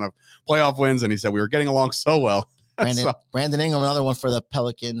same amount of playoff wins, and he said we were getting along so well. Brandon Ingram, another one for the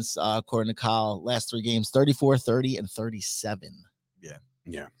Pelicans, according to Kyle. Last 3 games, 34, 30, and 37.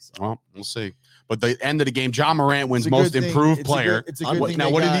 Yeah. Well, we'll see. But the end of the game, John Morant wins It's a good most thing- improved it's a good- player. It's a good thing Now,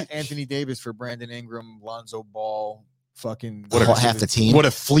 they what did got he? Anthony Davis for Brandon Ingram, Lonzo Ball, fucking What a- Half the team. What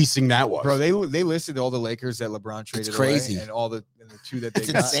a fleecing that was, Bro, they listed all the Lakers that LeBron traded crazy. away and all the 2 that they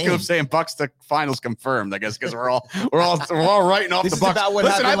It's got. insane. Scoop saying Bucks to finals confirmed. I guess because we're all writing off This the is Bucks. about what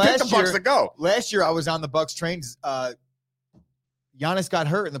Listen, I happened picked the last Bucks year. to go. Last year I was on the Bucks trains. Giannis got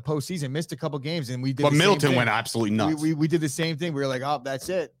hurt in the postseason, missed a couple games, and we did. But the Middleton same thing. went absolutely nuts. We did the same thing. We were like, oh, that's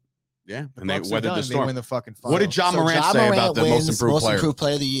it. Yeah, The and they Bucks are weathered done. the They storm. win the fucking finals. What did John So Morant John say Morant about the most wins improved player?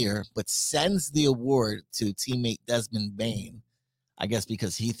 player of the year, but sends the award to teammate Desmond Bain. I guess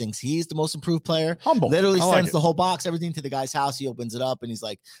because he thinks he's the most improved player. Humble. Literally I like sends it. the whole box, everything to the guy's house. He opens it up and he's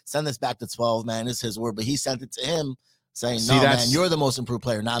like, send this back to 12, man. It's his word. But he sent it to him saying, See, no, man, that's- you're the most improved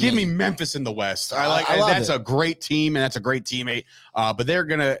player, not Give me me. Memphis in the West. I I love that's it. a great team and that's a great teammate. But they're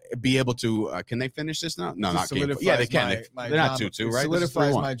gonna be able to. Can they finish this now? No, not game. Yeah, they can. They're not 2-2, right? This is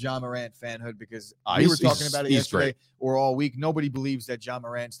Solidifies 3-1. my John Morant fanhood because Ah, we were he's- talking about it he's yesterday great. or all week. Nobody believes that John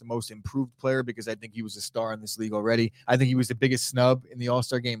Morant's the most improved player because I think he was a star in this league already. I think he was the biggest snub in the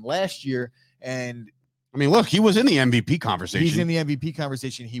All-Star game last year, and I mean, look, he was in the MVP conversation. he's in the MVP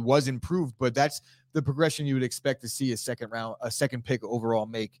conversation. He was improved, but that's the progression you would expect to see a second pick overall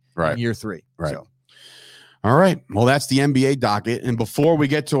make Right. in year 3. Right. So, All right. Well, that's the NBA docket. And before we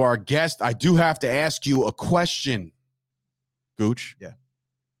get to our guest, I do have to ask you a question, Gooch. Yeah.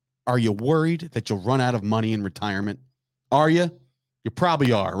 Are you worried that you'll run out of money in retirement? Are you? You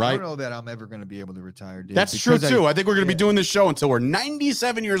probably are, I right? don't know that I'm ever going to be able to retire. Dude, That's true because too. I think we're going to be yeah. doing this show until we're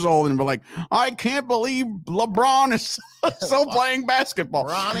 97 years old, and we're like, I can't believe LeBron is still playing basketball.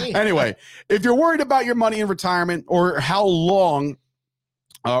 Ronnie. Anyway, if you're worried about your money in retirement or how long,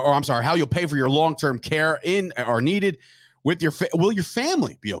 how you'll pay for your long-term care in or needed with your, will your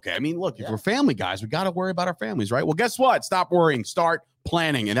family be okay? I mean, look, if Yeah. we're family guys, we got to worry about our families, right? Well, guess what? Stop worrying. Start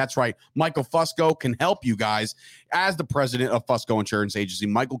planning. And that's right. Michael Fusco can help you guys. As the president of Fusco Insurance Agency,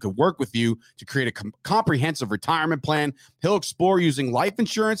 Michael can work with you to create a comprehensive retirement plan. He'll explore using life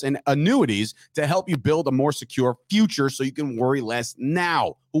insurance and annuities to help you build a more secure future so you can worry less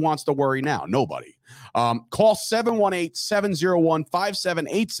now. Who wants to worry now? Nobody. Call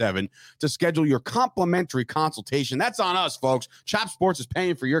 718-701-5787 to schedule your complimentary consultation. That's on us, folks. Chop Sports is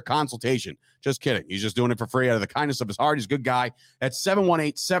paying for your consultation. Just kidding. He's just doing it for free out of the kindness of his heart. He's a good guy. That's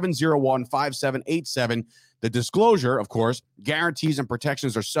 718-701-5787. The disclosure, of course, guarantees and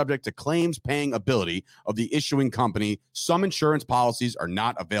protections are subject to claims paying ability of the issuing company. Some insurance policies are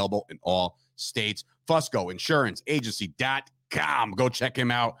not available in all states. Fusco Insurance Agency.com. Go check him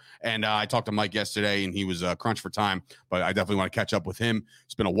out. And I talked to Mike yesterday, and he was crunched for time, but I definitely want to catch up with him.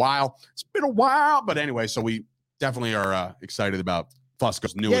 It's been a while. But anyway, so we definitely are excited about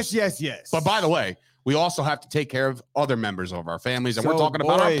Fusco's newest. Yes. But by the way, we also have to take care of other members of our families, and we're So, talking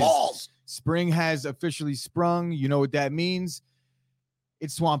about our boys, balls. Spring has officially sprung. You know what that means?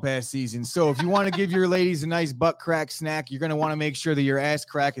 It's swamp ass season. So if you want to give your ladies a nice butt crack snack, you're going to want to make sure that your ass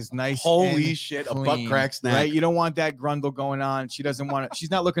crack is nice. Holy and shit, a clean, butt crack snack. Right? You don't want that grundle going on. She doesn't want to, she's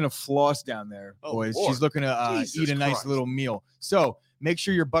not looking to floss down there, Oh, boys. Lord. She's looking to Jesus eat a nice Christ. little meal. So make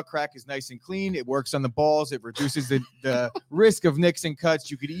sure your butt crack is nice and clean. It works on the balls. It reduces the risk of nicks and cuts.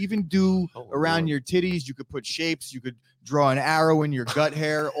 You could even do Oh, around Lord. your titties. You could put shapes. You could draw an arrow in your gut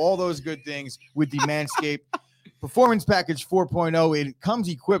hair. All those good things with the Manscaped Performance Package 4.0. It comes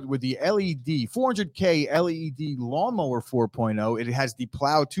equipped with the LED 400K LED Lawnmower 4.0. It has the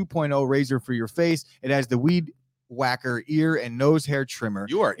Plow 2.0 razor for your face. It has the Weed whacker ear and nose hair trimmer.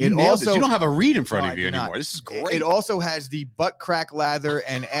 You It nailed also- this. You don't have a reed in front No, of I you do not. anymore. This is great. It also has the butt crack lather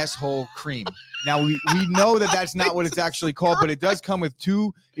and asshole cream. Now we know that that's not what it's actually called, but it does come with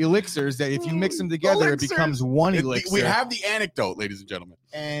 2 elixirs that if you mix them together, it Elixirs. becomes one elixir. We have the anecdote, ladies and gentlemen.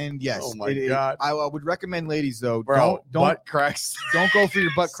 And yes, Oh my God. I would recommend, ladies, though, Bro, don't butt cracks. don't go for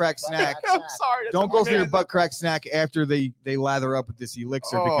your butt crack snack. I'm sorry. that's Don't go on for your my butt crack snack after they lather up with this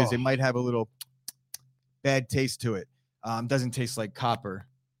elixir because Oh. it might have a little bad taste to it. Doesn't taste like copper,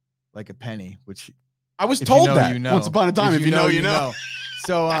 like a penny, which I was if told you know, that you know. once upon a time. If you know, you know.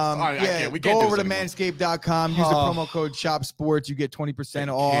 So I yeah, can't- we can't go do over to this anymore. manscaped.com, use the Oh. promo code SHOPSPORTS, you get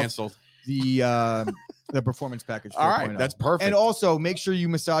 20% off Canceled. the performance package. All right, 4.0. that's perfect. And also make sure you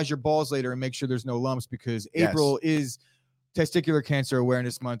massage your balls later and make sure there's no lumps because April is Testicular Cancer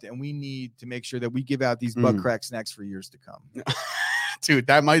Awareness Month, and we need to make sure that we give out these butt crack snacks for years to come. Dude,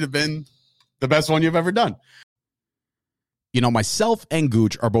 that might have been the best one you've ever done. You know, myself and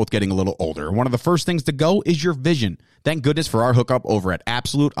Gooch are both getting a little older. One of the first things to go is your vision. Thank goodness for our hookup over at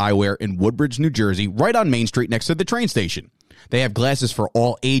Absolute Eyewear in Woodbridge, New Jersey, right on Main Street next to the train station. They have glasses for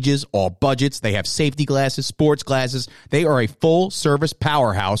all ages, all budgets. They have safety glasses, sports glasses. They are a full-service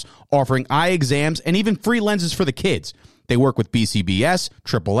powerhouse offering eye exams and even free lenses for the kids. They work with BCBS,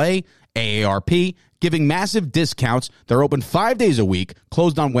 AAA, AARP, giving massive discounts. They're open 5 days a week,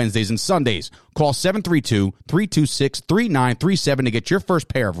 closed on Wednesdays and Sundays. Call 732-326-3937 to get your first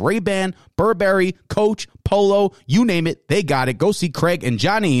pair of Ray-Ban, Burberry, Coach, Polo, you name it, they got it. Go see Craig and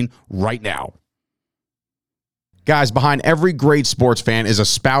Johnine right now. Guys, behind every great sports fan is a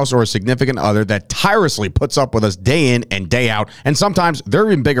spouse or a significant other that tirelessly puts up with us day in and day out, and sometimes they're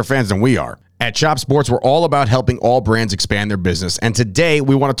even bigger fans than we are. At Shop Sports, we're all about helping all brands expand their business, and today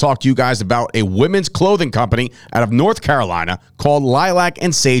we want to talk to you guys about a women's clothing company out of North Carolina called Lilac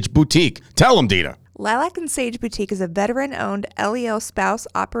and Sage Boutique. Tell them, Dita. Lilac and Sage Boutique is a veteran-owned LEL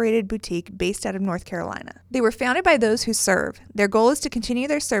spouse-operated boutique based out of North Carolina. They were founded by those who serve. Their goal is to continue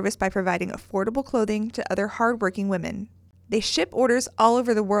their service by providing affordable clothing to other hardworking women. They ship orders all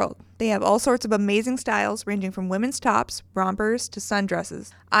over the world. They have all sorts of amazing styles ranging from women's tops, rompers, to sundresses.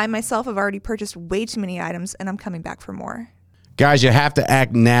 I myself have already purchased way too many items and I'm coming back for more. Guys, you have to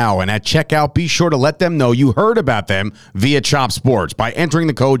act now, and at checkout, be sure to let them know you heard about them via Chop Sports by entering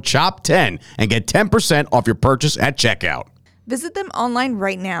the code CHOP10 and get 10% off your purchase at checkout. Visit them online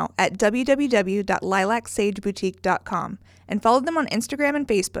right now at www.lilacsageboutique.com and follow them on Instagram and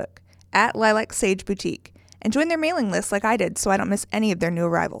Facebook at Lilac Sage Boutique and join their mailing list like I did so I don't miss any of their new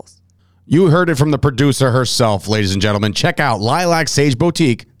arrivals. You heard it from the producer herself, ladies and gentlemen. Check out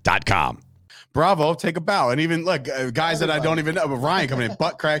lilacsageboutique.com. Bravo, take a bow. And even look, guys that I don't even know, but Ryan coming in,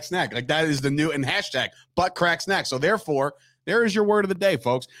 butt crack snack. Like that is the new and hashtag butt crack snack. So therefore, there is your word of the day,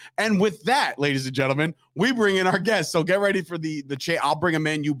 folks. And with that, ladies and gentlemen, we bring in our guests. So get ready for the chat. I'll bring them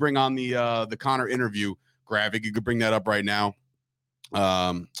in. You bring on the Connor interview graphic. You could bring that up right now.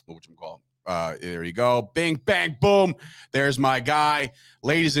 Whatchamacallit? There you go. Bing, bang, boom. There's my guy.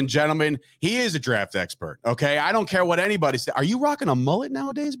 Ladies and gentlemen, he is a draft expert. Okay. I don't care what anybody says. Are you rocking a mullet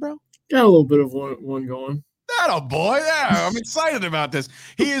nowadays, bro? Got a little bit of one going. That a boy. Yeah, I'm excited about this.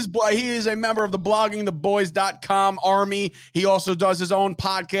 He is a member of the bloggingtheboys.com army. He also does his own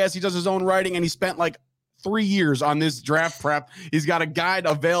podcast. He does his own writing, and he spent like 3 years on this draft prep. He's got a guide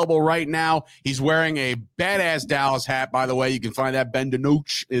available right now. He's wearing a badass Dallas hat, by the way. You can find that. Ben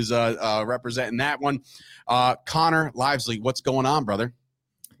DiNucci is representing that one. Connor Livesley, what's going on, brother?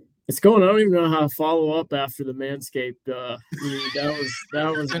 It's going. I don't even know how to follow up after the Manscaped. That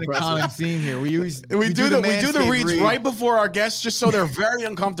was Been a common impressive. theme here. We do the Manscaped reads read. right before our guests, just so they're very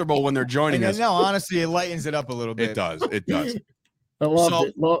uncomfortable when they're joining And us. no, honestly, it lightens it up a little bit. It does. It does. I loved So-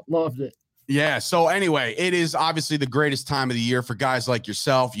 it. Loved it. Yeah. So anyway, it is obviously the greatest time of the year for guys like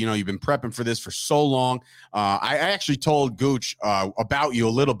yourself. You know, you've been prepping for this for so long. I actually told Gooch about you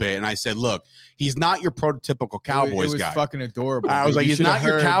a little bit, and I said, look, he's not your prototypical Cowboys it was guy. fucking adorable. I was dude. like, You he's should have not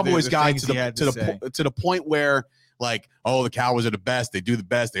your heard Cowboys the guy things he had to say. to the point where, like, oh, the Cowboys are the best. They do the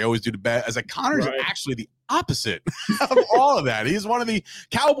best. They always do the best. I was like, Connor's Right. actually the opposite of all of that. He's one of the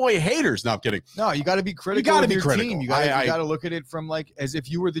Cowboy haters. No, I'm kidding. No, you got to be critical. gotta of be your critical. Team. You got to look at it from like as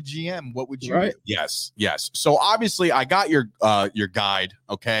if you were the GM. What would you Right. do? Yes, yes. So obviously, I got your guide,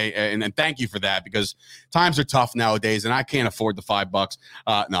 okay, and thank you for that because times are tough nowadays, and I can't afford the $5.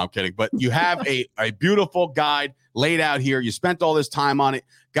 No, I'm kidding. But you have a beautiful guide laid out here. You spent all this time on it,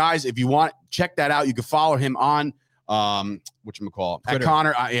 guys. If you want, check that out. You can follow him on whatchamacallit at Twitter.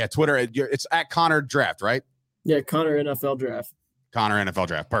 Connor. Twitter. It's at Connor Draft, right? Yeah, Connor NFL draft. Connor NFL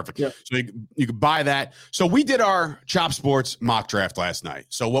draft. Perfect. Yeah. So you could buy that. So we did our Chop Sports mock draft last night.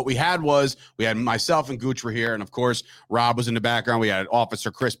 So what we had was we had myself and Gooch were here. And of course, Rob was in the background. We had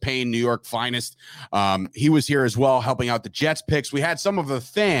Officer Chris Payne, New York finest. He was here as well, helping out the Jets picks. We had some of the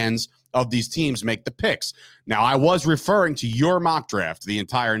fans of these teams make the picks. Now, I was referring to your mock draft the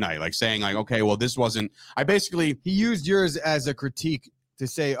entire night, like saying like, okay, well, this wasn't, He used yours as a critique to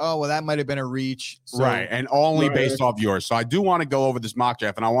say, oh, well, that might have been a reach. So, right, and only Right. based off yours. So I do want to go over this mock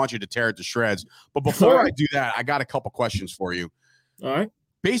draft, and I want you to tear it to shreds. But before I do that, I got a couple questions for you. All right.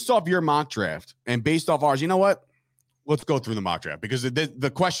 Based off your mock draft and based off ours, you know what? Let's go through the mock draft because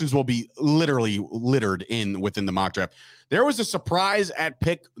the questions will be literally littered within the mock draft. There was a surprise at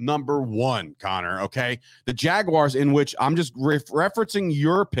pick number 1, Connor, okay? The Jaguars, in which I'm just referencing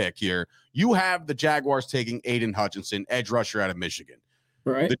your pick here. You have the Jaguars taking Aiden Hutchinson, edge rusher out of Michigan.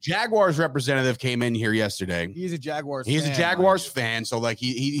 Right. The Jaguars representative came in here yesterday. He's a Jaguars He's fan, a Jaguars fan, so like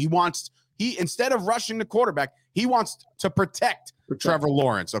he wants instead of rushing the quarterback, he wants to protect Trevor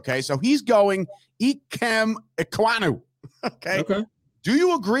Lawrence. Okay, so he's going Ikem Ekwonu. Okay. Do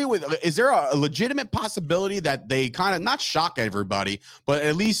you agree with? Is there a legitimate possibility that they kind of not shock everybody, but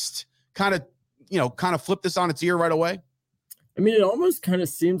at least kind of flip this on its ear right away? I mean, it almost kind of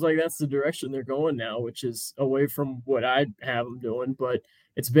seems like that's the direction they're going now, which is away from what I'd have them doing. But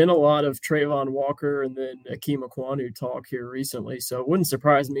it's been a lot of Trayvon Walker and then Ikem Ekwonu talk here recently. So it wouldn't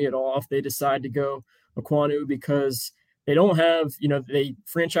surprise me at all if they decide to go Ekwonu because they don't have, they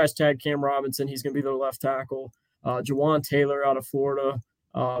franchise tag Cam Robinson. He's going to be their left tackle. Jawan Taylor out of Florida.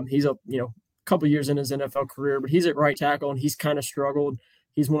 He's a couple years in his NFL career, but he's at right tackle and he's kind of struggled.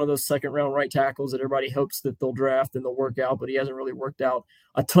 He's one of those second-round right tackles that everybody hopes that they'll draft and they'll work out, but he hasn't really worked out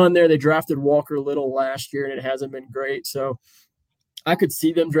a ton there. They drafted Walker Little last year, and it hasn't been great. So I could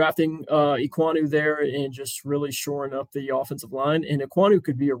see them drafting Ekwonu there and just really shoring up the offensive line. And Ekwonu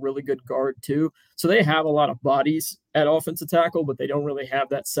could be a really good guard too. So they have a lot of bodies at offensive tackle, but they don't really have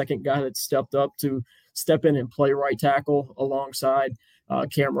that second guy that stepped up to step in and play right tackle alongside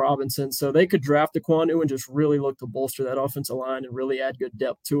Cam Robinson. So they could draft Ekwonu and just really look to bolster that offensive line and really add good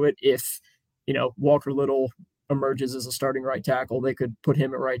depth to it. If, Walker Little emerges as a starting right tackle, they could put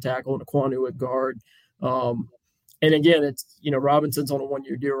him at right tackle and Ekwonu at guard. And again, it's, Robinson's on a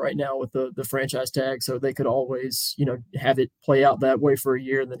 1-year deal right now with the franchise tag. So they could always, have it play out that way for a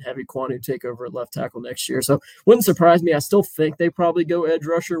year and then have Ekwonu take over at left tackle next year. So wouldn't surprise me. I still think they probably go edge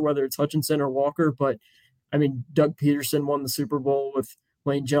rusher, whether it's Hutchinson or Walker. But I mean, Doug Peterson won the Super Bowl with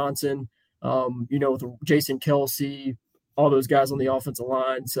Lane Johnson, with Jason Kelce, all those guys on the offensive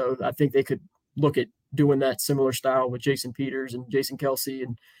line. So I think they could look at doing that similar style with Jason Peters and Jason Kelce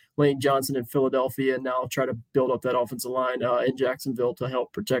and Lane Johnson in Philadelphia, and now try to build up that offensive line in Jacksonville to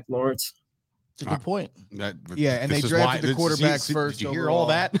help protect Lawrence. It's a good point. And they drafted the quarterback first. Did you hear overall. all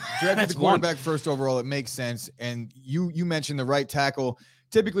that? Drafted the quarterback first overall. It makes sense. And you mentioned the right tackle.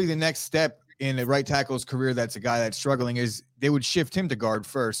 Typically, the next step in a right tackle's career that's a guy that's struggling is they would shift him to guard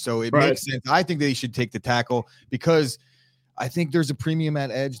first. So it makes sense. I think they should take the tackle because I think there's a premium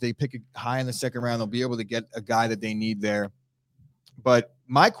at edge. They pick it high in the second round. They'll be able to get a guy that they need there. But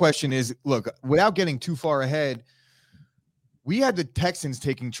my question is, look, without getting too far ahead, we had the Texans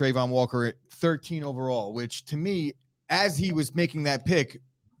taking Trayvon Walker at 13 overall, which to me, as he was making that pick,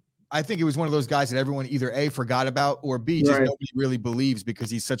 I think it was one of those guys that everyone either A, forgot about, or B, just nobody really believes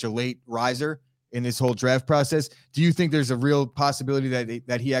because he's such a late riser in this whole draft process. Do you think there's a real possibility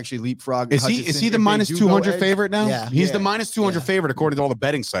that he actually leapfrogged? Is he the minus 200 favorite now? Yeah. He's the minus 200 favorite according to all the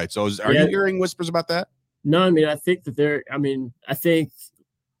betting sites. So are you hearing whispers about that? No, I mean, I think that I think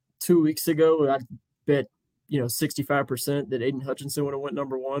 2 weeks ago, I bet, 65% that Aiden Hutchinson would have went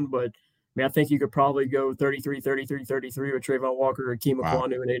number 1, but I think you could probably go 33 with Trayvon Walker, Ikem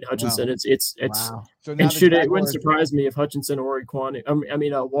Ekwonu, and Aiden Hutchinson. Wow. It's So and it wouldn't surprise me if Hutchinson or Ekwonu,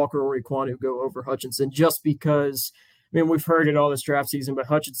 Walker or Ekwonu go over Hutchinson, just because, we've heard it all this draft season, but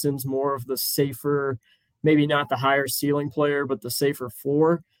Hutchinson's more of the safer, maybe not the higher ceiling player, but the safer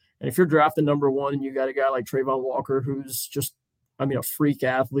floor. And if you're drafting number 1 and you got a guy like Trayvon Walker, who's just, a freak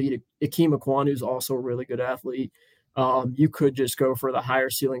athlete, Ikem Ekwonu is also a really good athlete. You could just go for the higher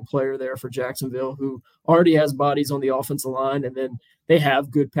ceiling player there for Jacksonville, who already has bodies on the offensive line. And then they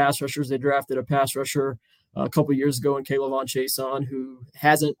have good pass rushers. They drafted a pass rusher a couple years ago in Kayvon Chason, who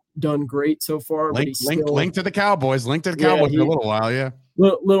hasn't done great so far. Link to the Cowboys. Link to the Cowboys for a little while, yeah.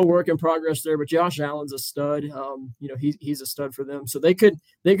 Little work in progress there, but Josh Allen's a stud. He's a stud for them. So they could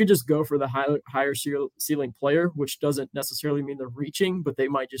just go for the higher ceiling player, which doesn't necessarily mean they're reaching, but they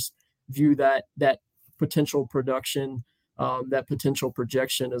might just view that potential production, that potential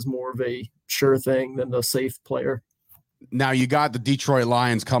projection as more of a sure thing than the safe player. Now you got the Detroit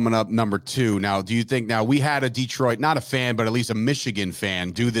Lions coming up number 2. Now, do you think now we had a Detroit, not a fan, but at least a Michigan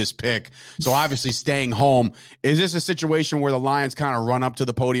fan do this pick? So obviously staying home. Is this a situation where the Lions kind of run up to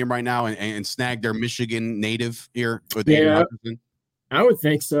the podium right now and snag their Michigan native here with Aiden Hutchinson? I would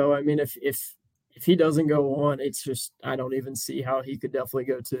think so. I mean, if he doesn't go on, it's just I don't even see how he could definitely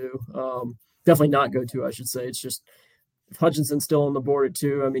go 2. Definitely not go 2, I should say. It's just if Hutchinson's still on the board at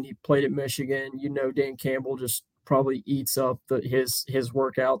 2. I mean, he played at Michigan. Dan Campbell just probably eats up his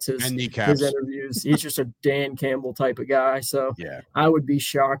workouts, his interviews. He's just a Dan Campbell type of guy. So yeah, I would be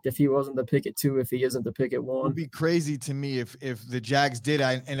shocked if he wasn't the pick at 2, if he isn't the pick at 1. It would be crazy to me if the Jags did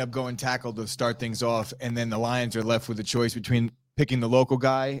end up going tackle to start things off, and then the Lions are left with a choice between picking the local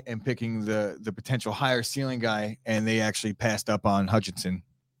guy and picking the potential higher ceiling guy, and they actually passed up on Hutchinson.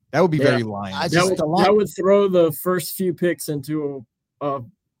 That would be very Lions. That would throw the first few picks into a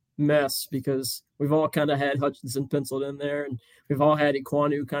mess, because we've all kind of had Hutchinson penciled in there, and we've all had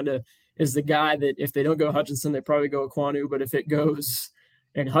Ekwonu kind of is the guy that if they don't go Hutchinson, they probably go Ekwonu. But if it goes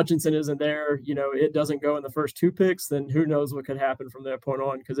and Hutchinson isn't there, it doesn't go in the first 2 picks, then who knows what could happen from that point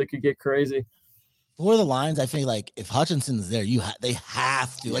on, because it could get crazy. For the Lions, I think like if Hutson's there, they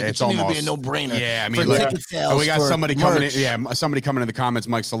have to. Like, it's almost be a no-brainer. Yeah, I mean, we got somebody coming in. Yeah, somebody coming in the comments.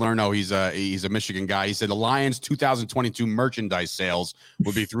 Mike Salerno, he's a Michigan guy. He said the Lions' 2022 merchandise sales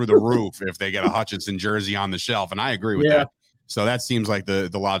would be through the roof if they get a Hutchinson jersey on the shelf, and I agree with that. So that seems like the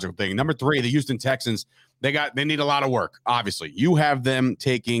logical thing. Number 3, the Houston Texans. They need a lot of work. Obviously, you have them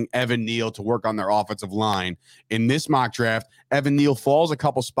taking Evan Neal to work on their offensive line. In this mock draft, Evan Neal falls a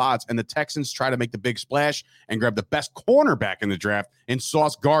couple spots, and the Texans try to make the big splash and grab the best cornerback in the draft in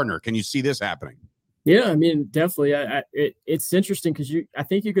Sauce Gardner. Can you see this happening? Yeah, I mean, definitely. It's interesting because I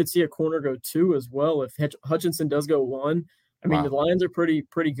think you could see a corner go 2 as well if Hutchinson does go 1. I mean, The Lions are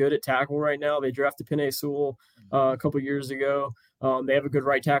pretty good at tackle right now. They drafted Penei Sewell a couple years ago. They have a good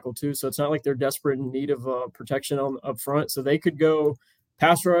right tackle too, so it's not like they're desperate in need of protection up front. So they could go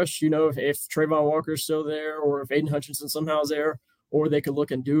pass rush, if Trayvon Walker's still there, or if Aiden Hutchinson somehow is there, or they could look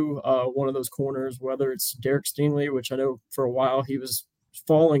and do one of those corners, whether it's Derek Stingley, which I know for a while he was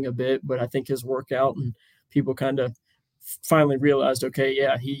falling a bit, but I think his workout and people kind of finally realized, okay,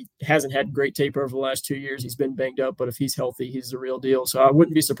 yeah, he hasn't had great tape over the last 2 years. He's been banged up, but if he's healthy, he's the real deal. So I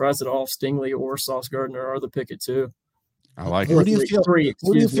wouldn't be surprised at all if Stingley or Sauce Gardner are the pick at 2. I like it. Who do you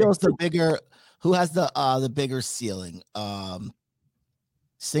feel is the bigger? Who has the bigger ceiling?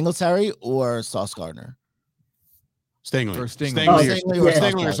 Singletary or Sauce Gardner? Stingley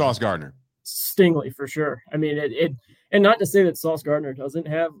or Sauce Gardner? Stingley for sure. I mean, it and not to say that Sauce Gardner doesn't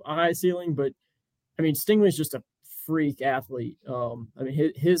have a high ceiling, but I mean, Stingley's just a freak athlete. I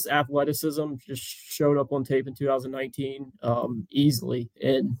mean, his athleticism just showed up on tape in 2019 easily,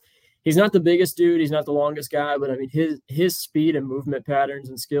 and he's not the biggest dude. He's not the longest guy, but I mean, his speed and movement patterns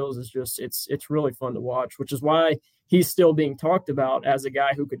and skills is just it's really fun to watch, which is why he's still being talked about as a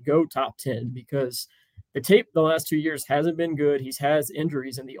guy who could go top 10, because the tape the last 2 years hasn't been good. He has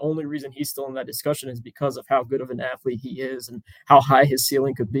injuries, and the only reason he's still in that discussion is because of how good of an athlete he is and how high his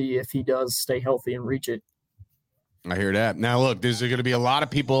ceiling could be if he does stay healthy and reach it. I hear that. Now, look, there's going to be a lot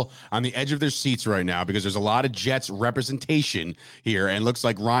of people on the edge of their seats right now because there's a lot of Jets representation here. And it looks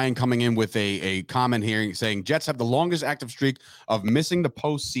like Ryan coming in with a comment here saying Jets have the longest active streak of missing the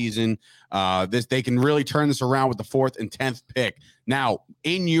postseason. They can really turn this around with the 4th and 10th pick. Now,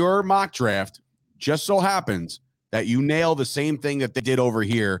 in your mock draft, just so happens that you nail the same thing that they did over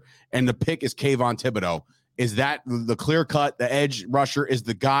here, and the pick is Kayvon Thibodeau. Is that the clear cut? The edge rusher is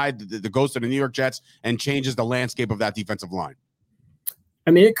the guy that goes to the New York Jets and changes the landscape of that defensive line.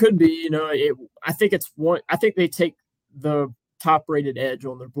 I mean, it could be. I think it's one. I think they take the top-rated edge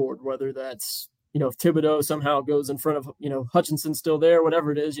on their board, whether that's if Thibodeau somehow goes in front of Hutchinson's still there,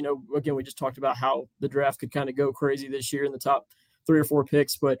 whatever it is. Again, we just talked about how the draft could kind of go crazy this year in the top 3 or 4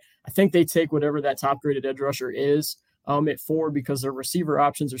 picks, but I think they take whatever that top-graded edge rusher is at 4, because their receiver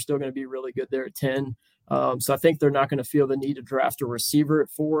options are still going to be really good there at 10. So I think they're not going to feel the need to draft a receiver at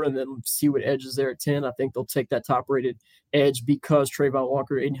 4 and then see what edge is there at 10. I think they'll take that top-rated edge because Trayvon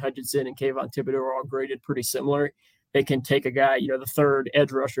Walker, Aiden Hutchinson, and Kayvon Thibodeau are all graded pretty similar. They can take a guy, the 3rd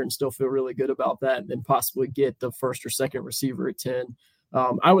edge rusher, and still feel really good about that, and then possibly get the 1st or 2nd receiver at 10.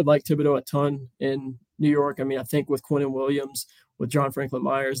 I would like Thibodeau a ton in New York. I mean, I think with Quinnen Williams, with John Franklin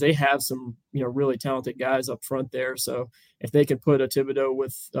Myers, they have some, really talented guys up front there. So if they can put a Thibodeau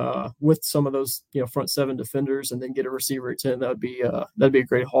with some of those, front 7 defenders and then get a receiver at 10, that'd be a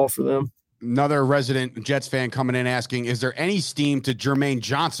great haul for them. Another resident Jets fan coming in asking, is there any steam to Jermaine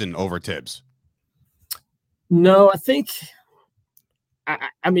Johnson over Tibbs? No, I think,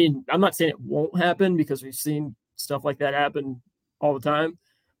 I mean, I'm not saying it won't happen because we've seen stuff like that happen all the time.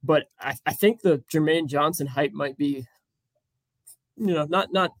 But I think the Jermaine Johnson hype might be,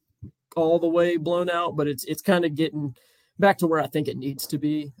 not all the way blown out, but it's kind of getting back to where I think it needs to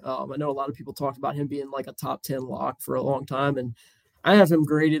be. I know a lot of people talked about him being like a top 10 lock for a long time, and I have him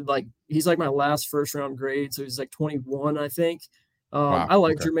graded like he's like my last first round grade, so he's like 21, I think. Wow, I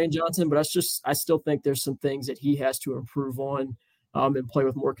like okay. Jermaine Johnson, but I still think there's some things that he has to improve on and play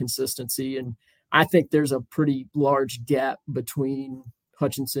with more consistency. And I think there's a pretty large gap between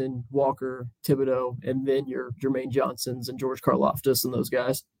Hutchinson, Walker, Thibodeau, and then your Jermaine Johnsons and George Karlaftis and those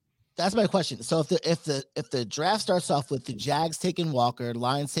guys. That's my question. So if the draft starts off with the Jags taking Walker,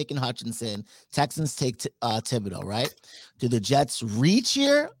 Lions taking Hutchinson, Texans take Thibodeau, right? Do the Jets reach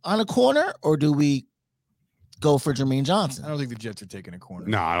here on a corner, or do we go for Jermaine Johnson? I don't think the Jets are taking a corner.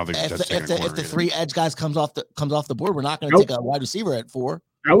 No, I don't think the Jets taking a corner if the either. 3 edge guys comes off the board, we're not going to take a wide receiver at 4.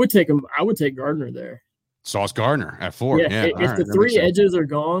 I would take him. I would take Gardner there. Sauce Gardner at 4. Yeah, if the 3 edges are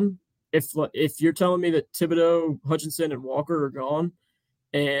gone, if you're telling me that Thibodeau, Hutchinson, and Walker are gone,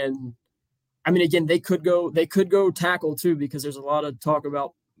 and I mean, again, they could go tackle too, because there's a lot of talk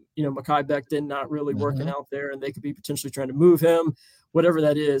about, Mekhi Becton not really working out there, and they could be potentially trying to move him, whatever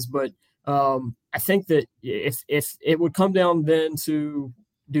that is. But I think that if it would come down then to,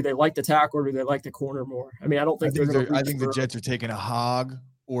 do they like the tackle or do they like the corner more? I mean, I don't think I think the Jets are taking a hog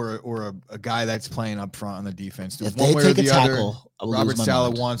or a guy that's playing up front on the defense. If one they way take or a the tackle, other, Robert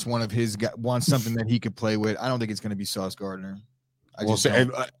Saleh wants one of his wants something that he could play with. I don't think it's going to be Sauce Gardner. We'll see,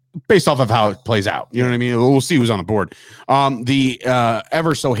 based off of how it plays out. You know what I mean? We'll see who's on the board. The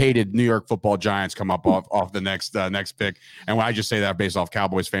ever so hated New York Football Giants come up off the next pick, and I just say that based off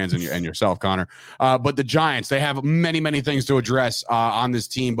Cowboys fans and yourself, Connor. But the Giants, they have many things to address on this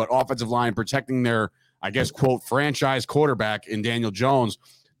team, but offensive line protecting their, I guess, quote, franchise quarterback in Daniel Jones.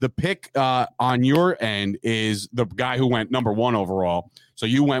 The pick on your end is the guy who went number 1 overall. So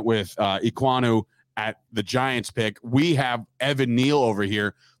you went with Ekwonu at the Giants pick. We have Evan Neal over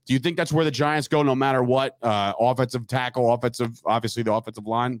here. Do you think that's where the Giants go no matter what? Offensive tackle, obviously the offensive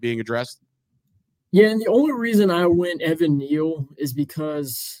line being addressed? Yeah, and the only reason I went Evan Neal is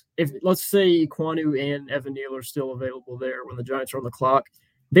because if, let's say, Ekwonu and Evan Neal are still available there when the Giants are on the clock,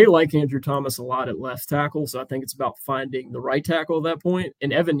 they like Andrew Thomas a lot at left tackle, so I think it's about finding the right tackle at that point.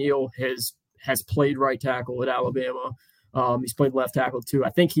 And Evan Neal has played right tackle at Alabama. He's played left tackle too. I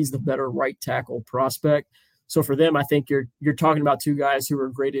think he's the better right tackle prospect. So for them, I think you're talking about 2 guys who are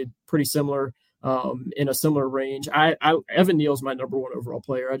graded pretty similar in a similar range. Evan Neal's my number 1 overall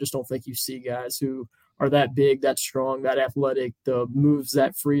player. I just don't think you see guys who are that big, that strong, that athletic, the moves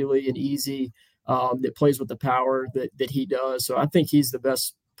that freely and easy, that plays with the power that he does. So I think he's the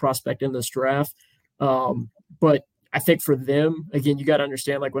best prospect in this draft. But I think for them, again, you got to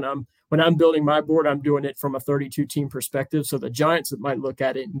understand, like when I'm building my board, I'm doing it from a 32 team perspective. So the Giants might look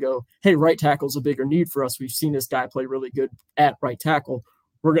at it and go, hey, right tackle's a bigger need for us. We've seen this guy play really good at right tackle.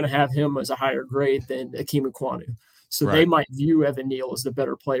 We're going to have him as a higher grade than Akeem Ekwonu. So They might view Evan Neal as the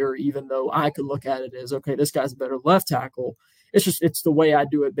better player, even though I could look at it as, okay, this guy's a better left tackle. It's the way I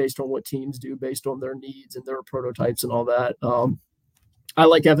do it based on what teams do, based on their needs and their prototypes and all that. I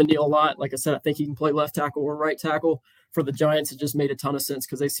like Evan Neal a lot. Like I said, I think he can play left tackle or right tackle. For the Giants, it just made a ton of sense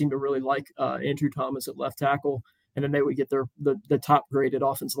because they seem to really like Andrew Thomas at left tackle. And then they would get the top graded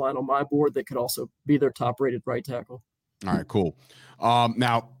offensive line on my board that could also be their top rated right tackle. All right, cool.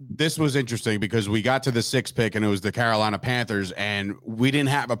 Now, this was interesting because we got to the 6th pick and it was the Carolina Panthers, and we didn't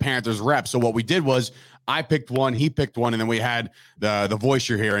have a Panthers rep. So what we did was I picked one, he picked one, and then we had the voice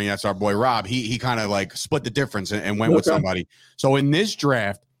you're hearing. That's our boy Rob. He kind of like split the difference and went with somebody. So in this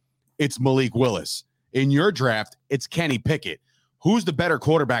draft, it's Malik Willis. In your draft, it's Kenny Pickett. Who's the better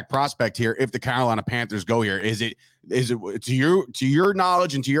quarterback prospect here if the Carolina Panthers go here? Is it to your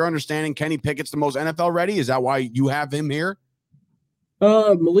knowledge and to your understanding, Kenny Pickett's the most NFL ready? Is that why you have him here?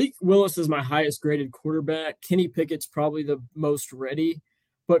 Malik Willis is my highest graded quarterback. Kenny Pickett's probably the most ready,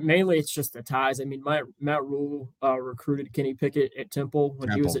 but mainly it's just the ties. I mean, Matt Rule recruited Kenny Pickett at Temple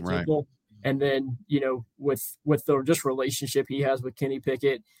when he was at Temple. And then, with the just relationship he has with Kenny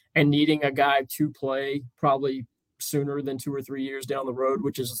Pickett and needing a guy to play probably sooner than 2 or 3 years down the road,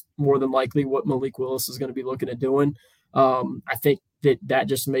 which is more than likely what Malik Willis is going to be looking at doing. I think that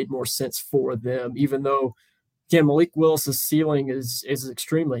just made more sense for them, even though, again, Malik Willis's ceiling is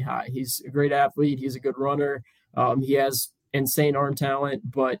extremely high. He's a great athlete. He's a good runner. He has insane arm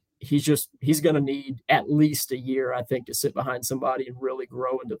talent, but he's going to need at least a year, I think, to sit behind somebody and really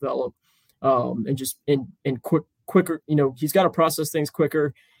grow and develop. And just in quicker, he's got to process things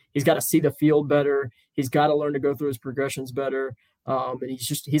quicker. He's got to see the field better. He's got to learn to go through his progressions better. And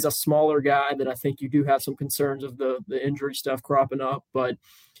he's a smaller guy that I think you do have some concerns of the injury stuff cropping up. But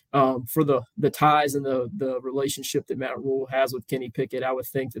for the ties and the relationship that Matt Rule has with Kenny Pickett, I would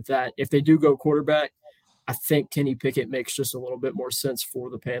think that if they do go quarterback, I think Kenny Pickett makes just a little bit more sense for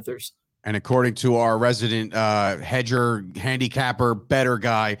the Panthers. And according to our resident hedger, handicapper, better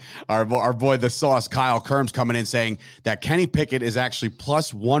guy, our boy, the sauce, Kyle Kerms, coming in saying that Kenny Pickett is actually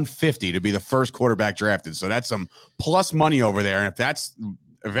plus 150 to be the first quarterback drafted. So that's some plus money over there. And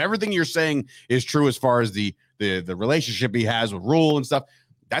if everything you're saying is true as far as the relationship he has with Rule and stuff,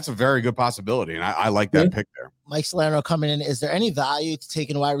 that's a very good possibility. And I like that pick there. Mike Salerno coming in. Is there any value to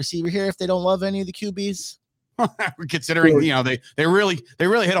taking a wide receiver here if they don't love any of the QBs? Considering they really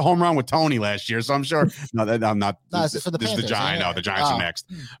hit a home run with Tony last year, so I'm sure. No, I'm not. No, this is for the Panthers. The Giants. No, the Giants are next.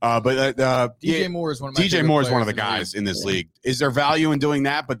 But DJ Moore is one of my DJ Moore is one of the guys in this league. Is there value in doing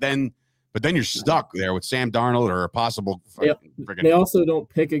that? But then you're stuck there with Sam Darnold or a possible. They also don't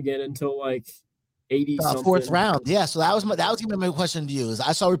pick again until like 80 fourth round. Yeah, so that was gonna be my question to you. Is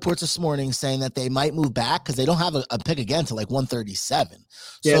I saw reports this morning saying that they might move back because they don't have a pick again to like 137.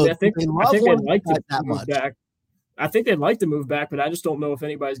 Yeah, so I think they'd like to move back. I think they'd like to move back, but I just don't know if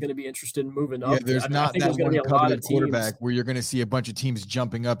anybody's going to be interested in moving up. Yeah, there's not that one coveted quarterback where you're going to see a bunch of teams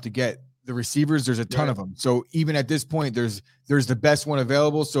jumping up to get the receivers. There's a ton of them. So even at this point, there's the best one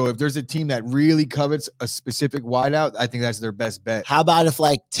available. So if there's a team that really covets a specific wideout, I think that's their best bet. How about if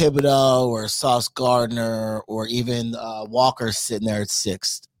like Thibodeau or Sauce Gardner or even Walker sitting there at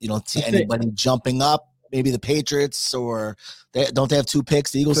sixth? You don't see anybody jumping up. Maybe the Patriots or don't they have 2 picks?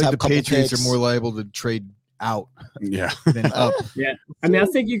 The Eagles have a couple Patriots picks. Are more liable to trade out than up. Yeah. I mean, I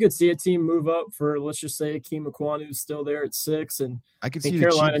think you could see a team move up for, let's just say, Akeem Ekwonu still there at 6. And I could see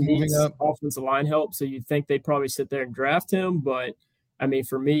Carolina needs up. offensive line help. So you'd think they'd probably sit there and draft him. But I mean,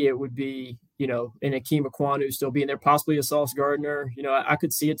 for me, it would be, an Akeem Ekwonu still being there, possibly a Sauce Gardner. I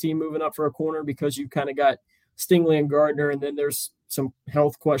could see a team moving up for a corner because you kind of got Stingley and Gardner. And then there's some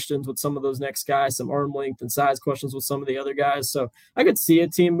health questions with some of those next guys, some arm length and size questions with some of the other guys. So I could see a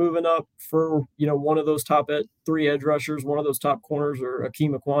team moving up for, one of those top 3 edge rushers, one of those top corners, or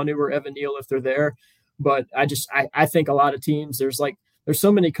Akeem Ekwonu or Evan Neal if they're there. But I think a lot of teams, there's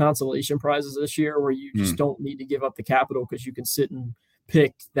so many consolation prizes this year where you just don't need to give up the capital because you can sit and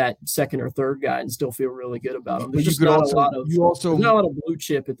pick that second or third guy and still feel really good about them. There's just not a lot of blue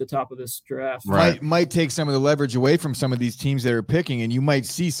chip at the top of this draft. Right. Might take some of the leverage away from some of these teams that are picking, and you might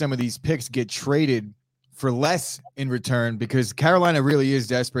see some of these picks get traded for less in return because Carolina really is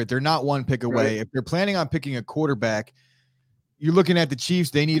desperate. They're not one pick away. Right. If they're planning on picking a quarterback, you're looking at the Chiefs.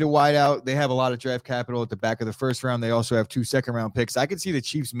 They need a wideout. They have a lot of draft capital at the back of the first round. They also have 2 second-round picks. I could see the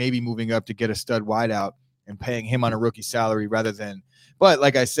Chiefs maybe moving up to get a stud wideout and paying him on a rookie salary rather than. But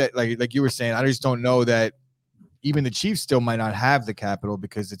like I said, like you were saying, I just don't know that even the Chiefs still might not have the capital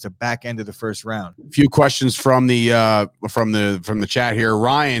because it's a back end of the first round. A few questions from the chat here.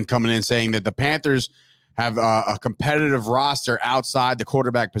 Ryan coming in saying that the Panthers have a competitive roster outside the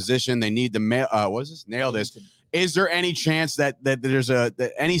quarterback position. They need to nail this. Is there any chance that there's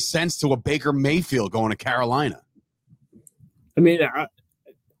any sense to a Baker Mayfield going to Carolina? I mean,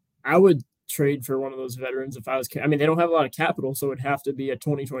 I would trade for one of those veterans if I was. I mean, they don't have a lot of capital, so it'd have to be a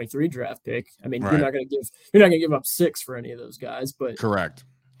 2023 draft pick. I mean, you're not going to give up 6 for any of those guys. But correct.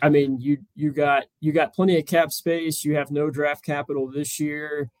 I mean, you got plenty of cap space. You have no draft capital this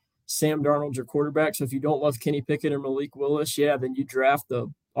year. Sam Darnold's your quarterback, so if you don't love Kenny Pickett or Malik Willis, then you draft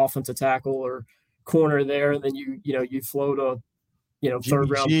the offensive tackle or corner there, and then you float a third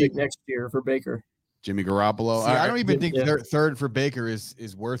round pick next year for Baker. Jimmy Garoppolo. See, I don't even think third for Baker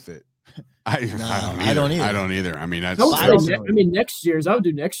is worth it. I don't either. I mean, next year's. I would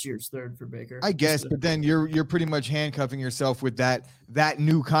do next year's third for Baker. I guess, but then you're pretty much handcuffing yourself with that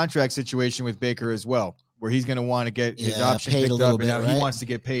new contract situation with Baker as well, where he's going to want to get his option picked up, and now he wants to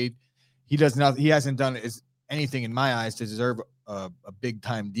get paid. He does not. He hasn't done anything in my eyes to deserve a big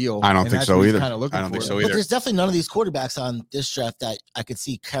time deal. I don't think so either. I don't think so either. But there's definitely none of these quarterbacks on this draft that I could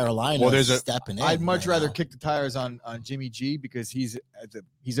see Carolina stepping in. I'd much rather kick the tires on Jimmy G because he's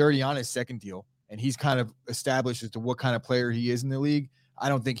already on his second deal and he's kind of established as to what kind of player he is in the league. I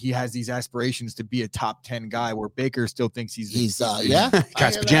don't think he has these aspirations to be a top 10 guy where Baker still thinks he's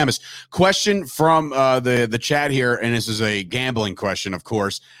Cat's pajamas. Question from the chat here, and this is a gambling question, of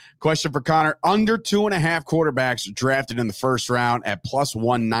course. Question for Connor. Under 2.5 quarterbacks drafted in the first round at plus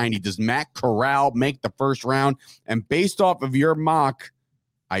 190. Does Matt Corral make the first round? And based off of your mock,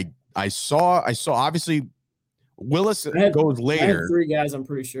 I saw obviously Willis goes later. I have 3 guys, I'm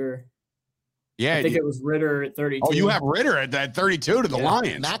pretty sure. Yeah, I think it was Ritter at 32. Oh, you have Ritter at that 32 to the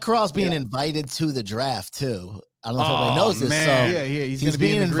Lions. Matt Corral's being invited to the draft too. I don't know if everybody knows this. man. So Yeah, he's he's gonna be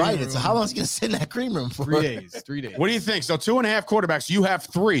being in the green invited. So room. how long is he going to sit in that green room for? 3 days. 3 days. What do you think? So 2.5 quarterbacks. You have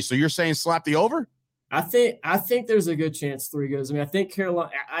 3. So you're saying slap the over? I think there's a good chance 3 goes. I mean, I think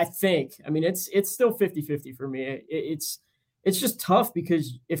Carolina. I mean, it's still 50-50 for me. It's just tough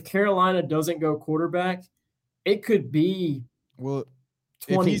because if Carolina doesn't go quarterback, it could be Well,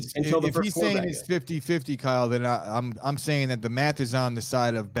 20 if until the he's first saying quarterback it's goes. 50-50, Kyle, then I'm saying that the math is on the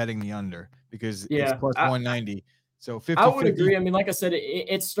side of betting the under because it's Yeah, plus 190. So 50-50. I would agree. I mean, like I said,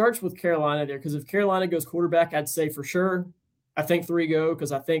 it starts with Carolina there because if Carolina goes quarterback, I'd say for sure. I think 3 go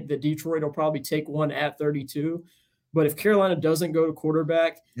because I think that Detroit will probably take one at 32. But if Carolina doesn't go to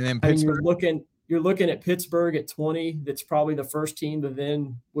quarterback, And then I mean, Pittsburgh. you're looking at Pittsburgh at 20. That's probably the first team that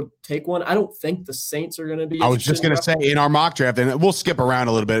then would take one. I don't think the Saints are going to be. I was just going to say in our mock draft, and we'll skip around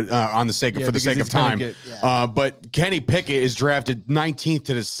a little bit for the sake of because time. it's But Kenny Pickett is drafted 19th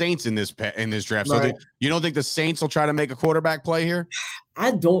to the Saints in this draft. So Right. you don't think the Saints will try to make a quarterback play here?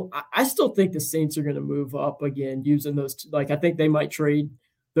 I don't. I still think the Saints are going to move up again using those. I think they might trade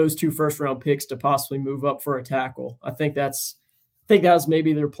those 2 first-round picks to possibly move up for a tackle. I think that was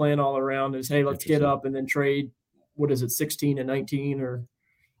maybe their plan all around is, hey, let's get up and then trade. What is it, 16 and 19 or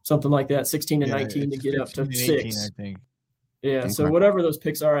something like that? 16 and 19 to get up to 15 and 18, 6. I think. Yeah. So Okay. whatever those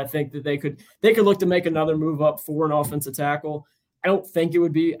picks are, I think that they could look to make another move up for an offensive tackle. I don't think it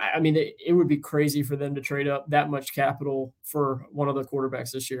would be. I mean, it would be crazy for them to trade up that much capital for one of the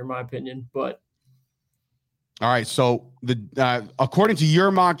quarterbacks this year, in my opinion. But All right. So according to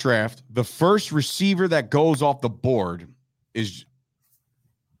your mock draft, the first receiver that goes off the board is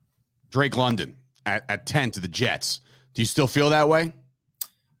Drake London at 10 to the Jets. Do you still feel that way?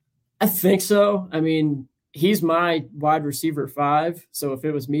 I think so. I mean, he's my wide receiver 5. So if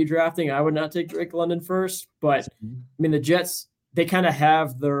it was me drafting, I would not take Drake London first. But I mean, the Jets, they kind of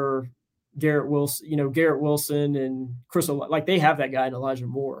have their Garrett Wilson and Chris, like they have that guy in Elijah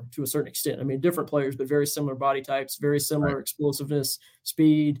Moore to a certain extent. I mean, different players, but very similar body types, very similar explosiveness,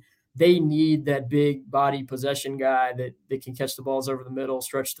 speed. They need that big body possession guy that can catch the balls over the middle,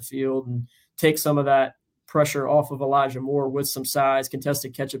 stretch the field, and take some of that pressure off of Elijah Moore with some size,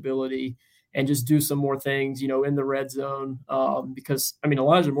 contested catchability, and just do some more things, in the red zone. Because, I mean,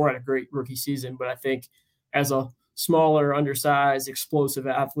 Elijah Moore had a great rookie season, but I think as a smaller, undersized, explosive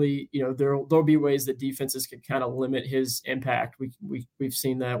athlete, there'll be ways that defenses could kind of limit his impact. We've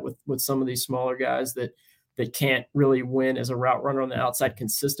seen that with some of these smaller guys that can't really win as a route runner on the outside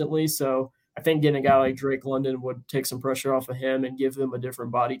consistently. So I think getting a guy like Drake London would take some pressure off of him and give them a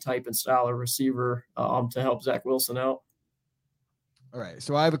different body type and style of receiver to help Zach Wilson out. All right.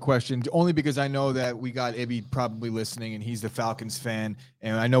 So I have a question only because I know that we got Ibby probably listening and he's the Falcons fan.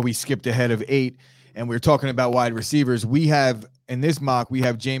 And I know we skipped ahead of 8 and we were talking about wide receivers. We have in this mock, we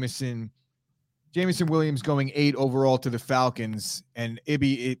have Jameson Williams going 8 overall to the Falcons, and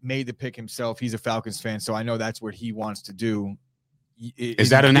Ibby made the pick himself. He's a Falcons fan, so I know that's what he wants to do. Is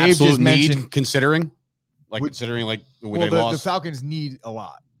that an Dave absolute just need mentioned- considering the way they the lost? Falcons need a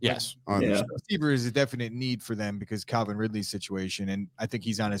lot. Yes. Yeah. Receiver is a definite need for them because Calvin Ridley's situation, and I think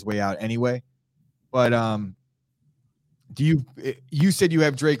he's on his way out anyway. But you said you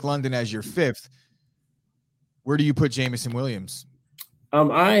have Drake London as your 5th. Where do you put Jameson Williams?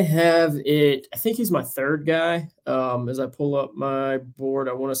 I have it. I think he's my 3rd guy. As I pull up my board,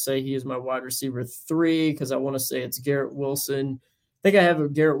 I want to say he is my wide receiver 3 because I want to say it's Garrett Wilson. I think I have a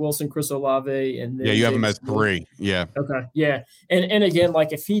Garrett Wilson, Chris Olave, and then You have him as Jameson 3. Yeah. Okay. Yeah. And again,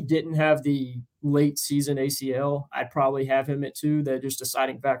 like if he didn't have the late season ACL, I'd probably have him at 2. The just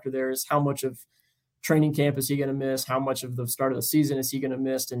deciding factor there is how much of training camp is he going to miss? How much of the start of the season is he going to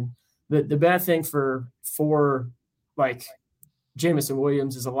miss? And the bad thing for like Jameson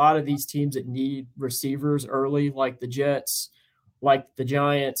Williams is a lot of these teams that need receivers early, like the Jets, like the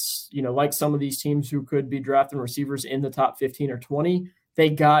Giants, like some of these teams who could be drafting receivers in the top 15 or 20, they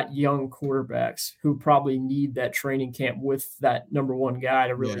got young quarterbacks who probably need that training camp with that number 1 guy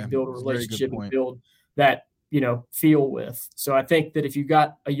to really build a relationship and build that, feel with. So I think that if you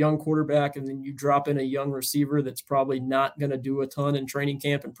got a young quarterback and then you drop in a young receiver that's probably not going to do a ton in training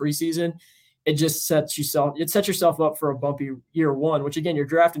camp and preseason, it just sets yourself up for a bumpy year 1, which again, you're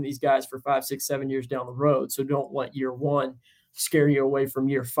drafting these guys for 5, 6, 7 years down the road. So don't let year 1 scare you away from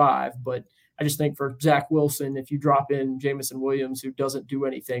year 5. But I just think for Zach Wilson, if you drop in Jameson Williams, who doesn't do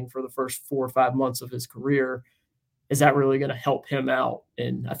anything for the first 4 or 5 months of his career, is that really going to help him out?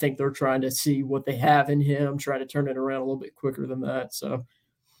 And I think they're trying to see what they have in him, trying to turn it around a little bit quicker than that. So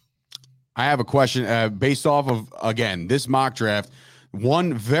I have a question based off of, again, this mock draft.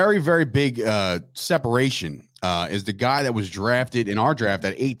 One very, very big separation is the guy that was drafted in our draft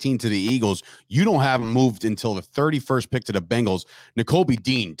at 18 to the Eagles. You don't have him moved until the 31st pick to the Bengals. Nakobe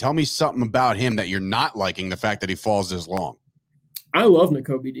Dean, tell me something about him that you're not liking, the fact that he falls this long. I love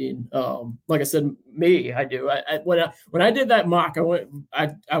Nakobe Dean. Like I said, I do. When I did that mock, I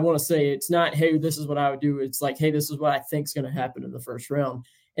want to say it's not, hey, this is what I would do. It's like, hey, this is what I think is going to happen in the first round.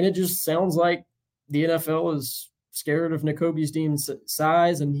 And it just sounds like the NFL is scared of Nakobe Dean's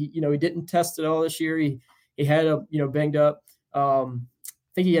size, and he didn't test it all this year. He had a banged up. I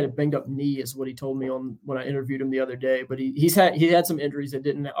think he had a banged up knee, is what he told me when I interviewed him the other day. But he had some injuries that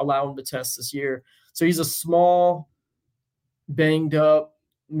didn't allow him to test this year. So he's a small, banged up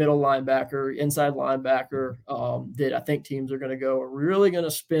middle linebacker, inside linebacker that I think teams are really going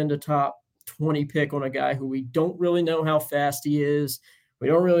to spend a top 20 pick on a guy who we don't really know how fast he is. We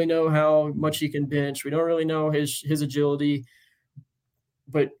don't really know how much he can bench. We don't really know his agility.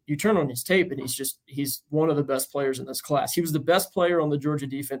 But you turn on his tape, and he's one of the best players in this class. He was the best player on the Georgia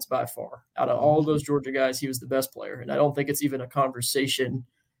defense by far. Out of all of those Georgia guys, he was the best player. And I don't think it's even a conversation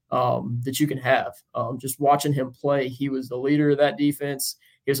that you can have. Just watching him play, he was the leader of that defense.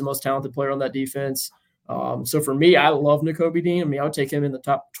 He was the most talented player on that defense. So for me, I love Nakobe Dean. I mean, I would take him in the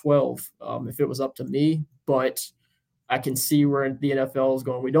top 12 if it was up to me. But I can see where the NFL is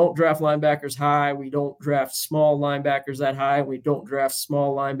going. We don't draft linebackers high. We don't draft small linebackers that high. We don't draft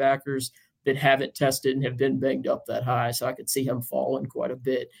small linebackers that haven't tested and have been banged up that high. So I could see him falling quite a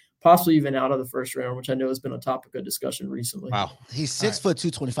bit, possibly even out of the first round, which I know has been a topic of discussion recently. Wow. He's 6 foot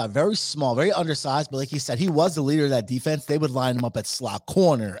 225, very small, very undersized. But like he said, he was the leader of that defense. They would line him up at slot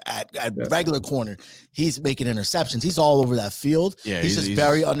corner, at regular corner. He's making interceptions. He's all over that field. Yeah, he's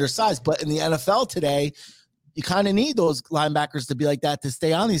very undersized. But in the NFL today, you kind of need those linebackers to be like that to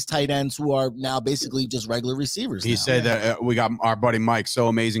stay on these tight ends who are now basically just regular receivers. He said that we got our buddy Mike, So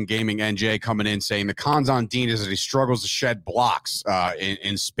Amazing Gaming NJ, coming in saying the cons on Dean is that he struggles to shed blocks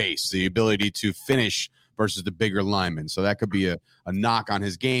in space, the ability to finish versus the bigger linemen. So that could be a knock on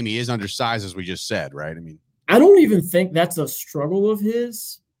his game. He is undersized, as we just said, right? I mean, I don't even think that's a struggle of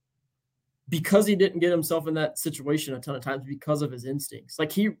his, because he didn't get himself in that situation a ton of times because of his instincts.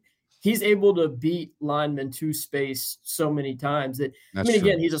 Like he's able to beat linemen to space so many times that,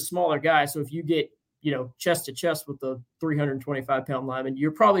 again, he's a smaller guy. So if you get, chest to chest with the 325-pound lineman,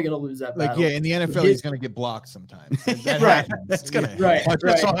 you're probably going to lose that battle. In the NFL, he's going to get blocked sometimes. Right. That's gonna Right.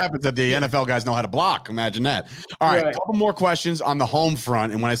 That's all happens that the NFL guys know how to block. Imagine that. All right. A couple more questions on the home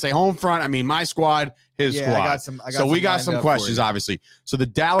front. And when I say home front, I mean my squad, his squad. We got some questions, obviously. So the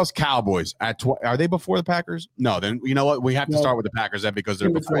Dallas Cowboys are they before the Packers? No, then you know what? We have to start with the Packers then, because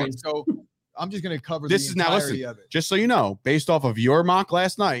they're before. So I'm just going to cover this. Is now listen, of it. Just so you know, based off of your mock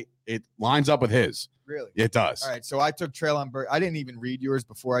last night, it lines up with his. Really? It does. All right. So I took Treylon Burks. I didn't even read yours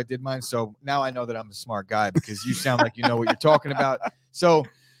before I did mine. So now I know that I'm a smart guy, because you sound like you know what you're talking about. So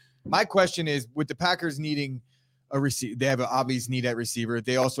my question is, with the Packers needing a receiver, they have an obvious need at receiver.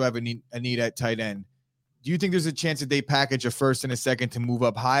 They also have a need at tight end. Do you think there's a chance that they package a first and a second to move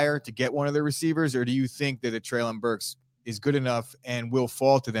up higher to get one of their receivers? Or do you think that a Treylon Burks is good enough and will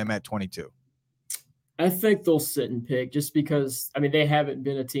fall to them at 22? I think they'll sit and pick, just because, they haven't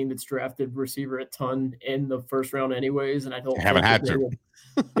been a team that's drafted receiver a ton in the first round anyways. And I don't haven't had to.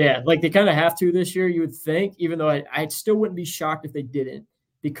 Like they kind of have to this year, you would think, even though I still wouldn't be shocked if they didn't,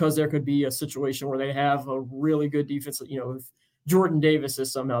 because there could be a situation where they have a really good defense. If Jordan Davis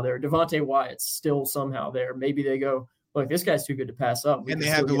is somehow there, Devontae Wyatt's still somehow there, maybe they go, look, this guy's too good to pass up. And they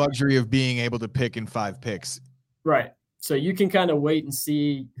have the luxury of being able to pick in 5 picks. Right. So you can kind of wait and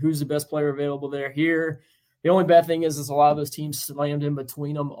see who's the best player available there. Here, the only bad thing is a lot of those teams slammed in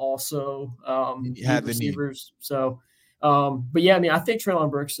between them also. Had the receivers. So, but yeah, I think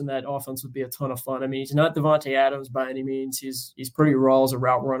Treylon Burks in that offense would be a ton of fun. He's not Devontae Adams by any means. He's pretty raw as a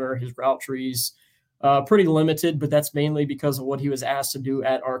route runner. His route tree's pretty limited, but that's mainly because of what he was asked to do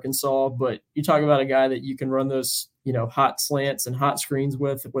at Arkansas. But you talk about a guy that you can run those, hot slants and hot screens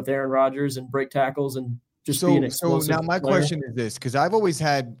with Aaron Rodgers and break tackles and just be an explosive So now my player. question is this, because I've always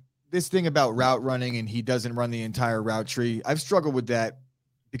had this thing about route running and he doesn't run the entire route tree. I've struggled with that,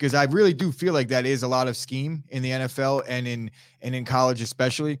 because I really do feel like that is a lot of scheme in the NFL and in college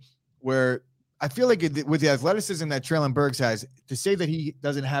especially, where I feel like with the athleticism that Treylon Burks has, to say that he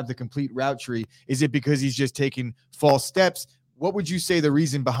doesn't have the complete route tree, is it because he's just taking false steps? What would you say the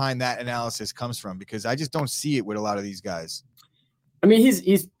reason behind that analysis comes from? Because I just don't see it with a lot of these guys.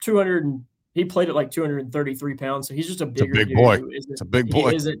 He's 200. He played at like 233 pounds, so he's just a big boy. It's a big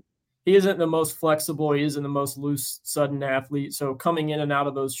boy. He isn't the most flexible. He isn't the most loose, sudden athlete. So coming in and out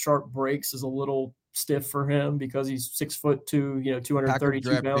of those sharp breaks is a little stiff for him, because he's 6'2",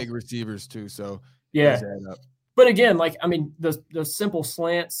 232 pounds. Big receivers too. So yeah. But again, like, I mean, the simple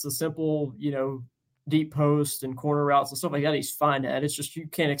slants, the simple, deep post and corner routes and stuff like that, he's fine at. It's just you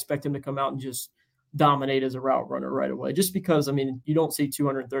can't expect him to come out and just dominate as a route runner right away. Just because, I mean, you don't see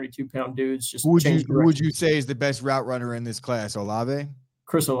 232-pound dudes just Who change would you say is the best route runner in this class? Olave?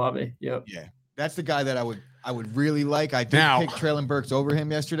 Chris Olave. Yep. Yeah. That's the guy that I would really like. I did pick Traylon Burks over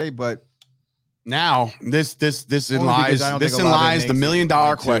him yesterday, but now this in lies the $1 million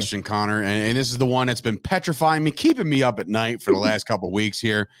question, Connor, and this is the one that's been petrifying me, keeping me up at night for the last couple of weeks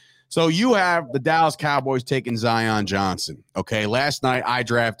here. So you have the Dallas Cowboys taking Zion Johnson. Okay, last night I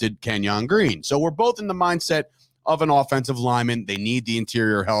drafted Kenyon Green. So we're both in the mindset of an offensive lineman. They need the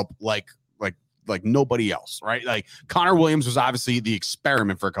interior help like nobody else, right? Like Connor Williams was obviously the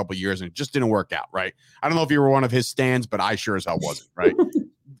experiment for a couple of years and it just didn't work out, right? I don't know if you were one of his stands, but I sure as hell wasn't, right?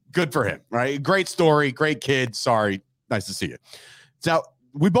 Good for him, right? Great story, great kid. Sorry, nice to see you. So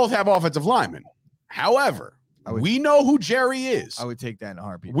we both have offensive linemen. However, we know who Jerry is. I would take that in a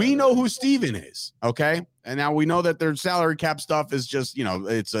heartbeat. We know who Steven is, okay? And now we know that their salary cap stuff is just,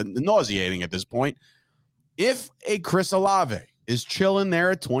 it's nauseating at this point. If a Chris Olave is chilling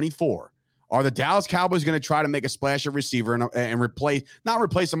there at 24, are the Dallas Cowboys going to try to make a splash at receiver and not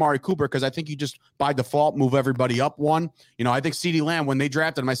replace Amari Cooper? Because I think you just by default move everybody up one. I think CeeDee Lamb, when they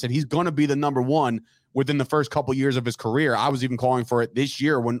drafted him, I said he's going to be the number one within the first couple years of his career. I was even calling for it this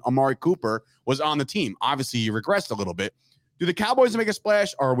year when Amari Cooper was on the team. Obviously, he regressed a little bit. Do the Cowboys make a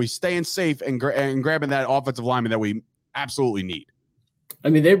splash, or are we staying safe and grabbing that offensive lineman that we absolutely need? I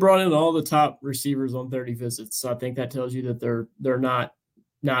mean, they brought in all the top receivers on 30 visits, so I think that tells you that they're not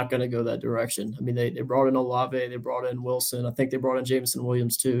going to go that direction. I mean, they brought in Olave, they brought in Wilson. I think they brought in Jameson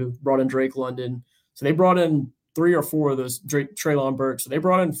Williams too, brought in Drake London. So they brought in 3 or 4 of those, Traylon Burks. So they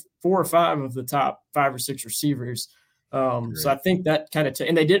brought in 4 or 5 of the top 5 or 6 receivers. So I think that kind of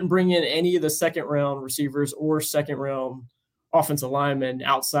and they didn't bring in any of the second round receivers or second round offensive linemen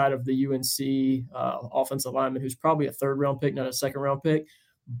outside of the UNC offensive lineman, who's probably a 3rd round pick, not a 2nd round pick.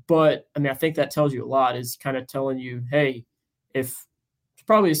 But I mean, I think that tells you a lot, is kind of telling you, hey, if it's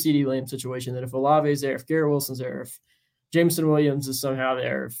probably a CeeDee Lamb situation, that if Olave is there, if Garrett Wilson's there, if Jameson Williams is somehow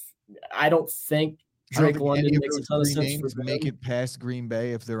there, I don't think Drake London makes a ton of sense for them. Make it past Green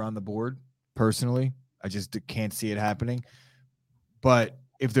Bay if they're on the board. Personally, I just can't see it happening. But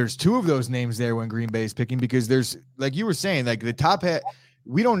if there's 2 of those names there when Green Bay is picking, because there's, like you were saying, like the top hat,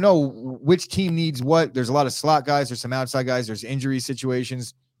 we don't know which team needs what. There's a lot of slot guys. There's some outside guys. There's injury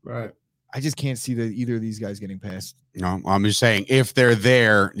situations. Right. I just can't see either of these guys getting past. No, I'm just saying, if they're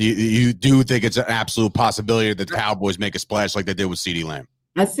there, you do think it's an absolute possibility that the Cowboys make a splash like they did with CeeDee Lamb?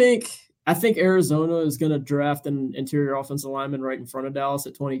 I think Arizona is going to draft an interior offensive lineman right in front of Dallas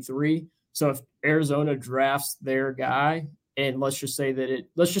at 23. So if Arizona drafts their guy, and let's just say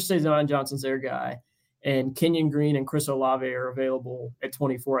Zion Johnson's their guy, and Kenyon Green and Chris Olave are available at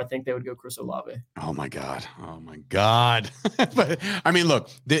 24, I think they would go Chris Olave. Oh my God. But I mean,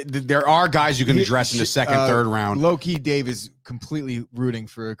 look, there are guys you can address in the 2nd, 3rd round. Low-key Dave is completely rooting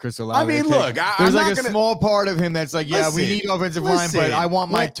for Chris Olave. I mean, look, there's like a small part of him that's like, we need offensive line, but I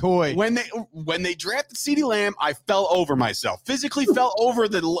want my toy. When they drafted CeeDee Lamb, I fell over myself. Physically fell over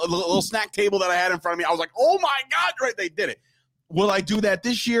the little snack table that I had in front of me. I was like, oh my God, right, they did it. Will I do that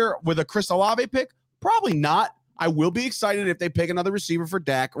this year with a Chris Olave pick? Probably not. I will be excited if they pick another receiver for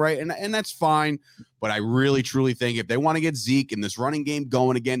Dak, right? And that's fine. But I really, truly think if they want to get Zeke and this running game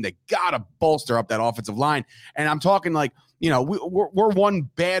going again, they got to bolster up that offensive line. And I'm talking like, we're one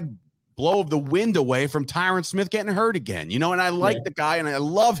bad blow of the wind away from Tyron Smith getting hurt again, and I like the guy and I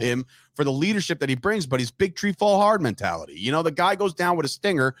love him for the leadership that he brings, but he's big tree fall hard mentality. The guy goes down with a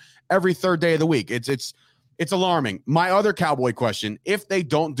stinger every 3rd day of the week. It's alarming. My other Cowboy question, if they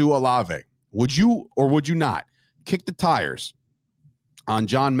don't do Olave, would you or would you not kick the tires on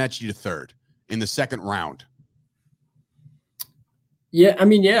John Mechie III in the 2nd round? Yeah, I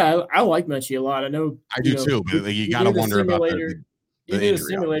mean, I like Mechie a lot. I know I do too, but you got to wonder about the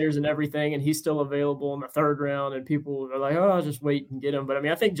simulators and everything, and he's still available in the 3rd round, and people are like, I'll just wait and get him. But I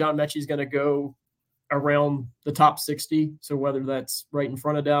mean, I think John Mechie's going to go around the top 60. So whether that's right in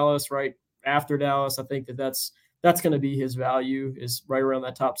front of Dallas, right after Dallas, I think that's going to be his value, is right around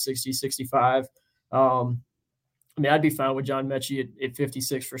that top 60, 65. I mean, I'd be fine with John Mechie at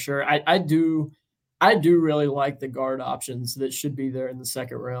 56 for sure. I do really like the guard options that should be there in the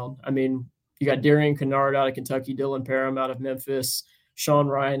 2nd round. I mean, you got Darian Kennard out of Kentucky, Dylan Parham out of Memphis, Sean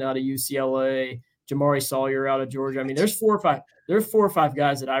Ryan out of UCLA, Jamari Sawyer out of Georgia. I mean, there's 4 or 5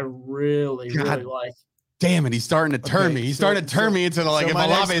 guys that I really like. Damn it, he's starting to turn me. He's starting to turn me into the, like, if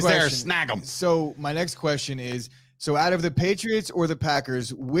Olave is there, snag him. So my next question is, so out of the Patriots or the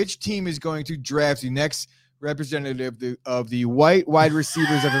Packers, which team is going to draft the next representative of the white wide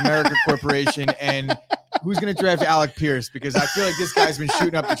receivers of America Corporation, and who's going to draft Alec Pierce? Because I feel like this guy's been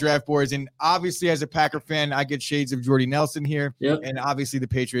shooting up the draft boards. And obviously, as a Packer fan, I get shades of Jordy Nelson here. Yep. And obviously, the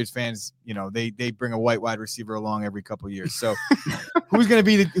Patriots fans, they bring a white wide receiver along every couple of years. So who's going to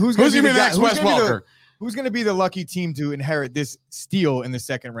be the next Wes Welker? Who's going to be the lucky team to inherit this steal in the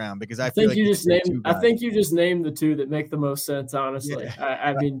second round? Because I think feel you like just named. I think you just named the two that make the most sense. Honestly,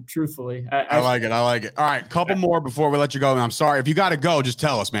 I mean, truthfully, I like it. I like it. All right, couple more before we let you go. And I'm sorry if you got to go. Just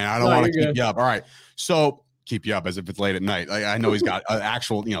tell us, man. I don't want to keep you up. All right, so keep you up as if it's late at night. I know he's got an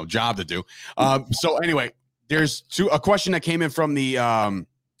actual job to do. So anyway, there's a question that came in from the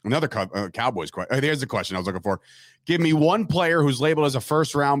another Cowboys question. There's the question I was looking for. Give me one player who's labeled as a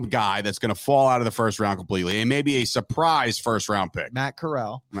first-round guy that's going to fall out of the first round completely, and maybe a surprise first-round pick. Matt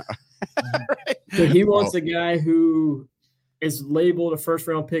Corral. So he wants a guy who is labeled a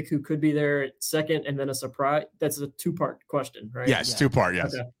first-round pick who could be there at second, and then a surprise. That's a two-part question, right? Yes, two-part.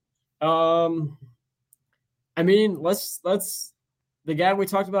 Yes. Okay. I mean, let's the guy we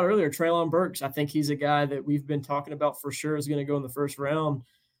talked about earlier, Treylon Burks. I think he's a guy that we've been talking about for sure is going to go in the first round,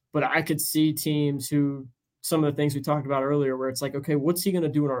 but I could see teams who. Some of the things we talked about earlier where it's like, okay, what's he going to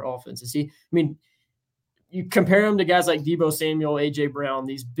do in our offense? You compare him to guys like Deebo Samuel, AJ Brown,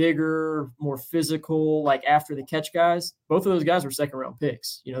 these bigger, more physical, like after the catch guys. Both of those guys were second round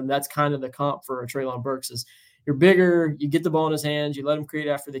picks. And that's kind of the comp for Treylon Burks is you're bigger, you get the ball in his hands, you let him create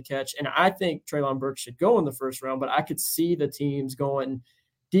after the catch. And I think Treylon Burks should go in the first round, but I could see the teams going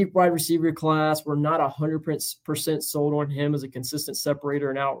deep wide receiver class. We're not 100% sold on him as a consistent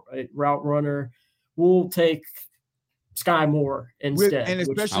separator and out route runner. We'll take Sky Moore instead. And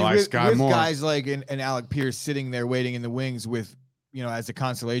especially with guys like an Alec Pierce sitting there waiting in the wings with, as a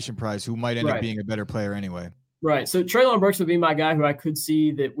consolation prize who might end up being a better player anyway. Right. So Treylon Burks would be my guy who I could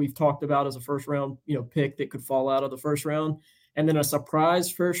see that we've talked about as a first round, pick that could fall out of the first round. And then a surprise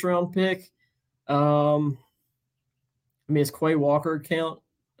first round pick. Is Quay Walker count?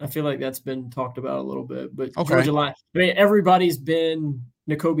 I feel like that's been talked about a little bit, but Georgia line. Everybody's been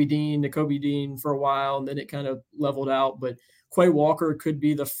Nakobe Dean for a while, and then it kind of leveled out. But Quay Walker could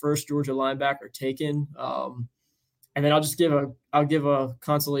be the first Georgia linebacker taken. And then I'll give a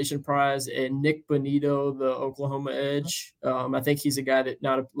consolation prize and Nick Bonito, the Oklahoma edge. I think he's a guy that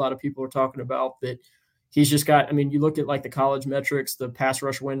not a lot of people are talking about. That he's just got. You look at like the college metrics, the pass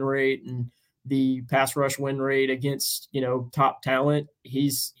rush win rate and the pass rush win rate against top talent.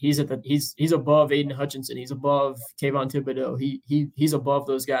 He's above Aiden Hutchinson. He's above Kayvon Thibodeau. He's above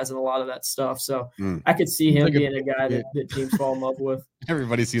those guys in a lot of that stuff. So I could see him being a guy that teams fall in love with.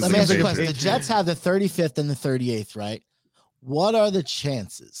 Everybody sees. Let me ask you a question. The Jets have the 35th and the 38th, right? What are the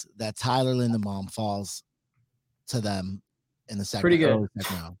chances that Tyler Linderbaum falls to them in the second? Pretty good.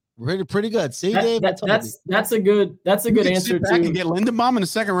 Round? Pretty good. See, Dave, that's a good answer to get Linderbaum in the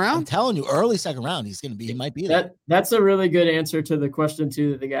second round. I'm telling you, early second round, he might be there. That's a really good answer to the question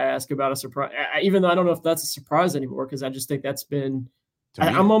too that the guy asked about a surprise. Even though I don't know if that's a surprise anymore because I just think that's been.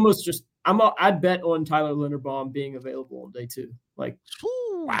 I'd bet on Tyler Linderbaum being available on day 2. Like,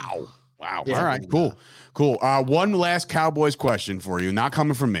 wow. Yeah. All right, cool. One last Cowboys question for you, not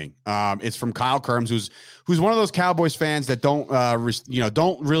coming from me. It's from Kyle Kerms, who's one of those Cowboys fans that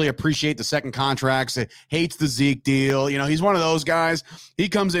don't really appreciate the second contracts, hates the Zeke deal. He's one of those guys. He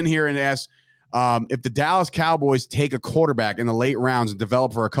comes in here and asks, if the Dallas Cowboys take a quarterback in the late rounds and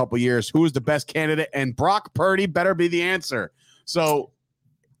develop for a couple years, who is the best candidate? And Brock Purdy better be the answer. So,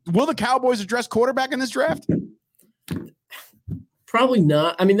 will the Cowboys address quarterback in this draft? Probably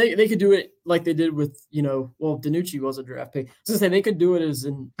not. They could do it like they did with, DiNucci was a draft pick. I was gonna say they could do it as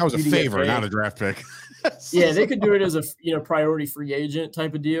that was a favor, not a draft pick. Yeah, they could do it as a priority free agent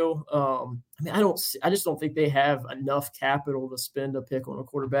type of deal. I just don't think they have enough capital to spend a pick on a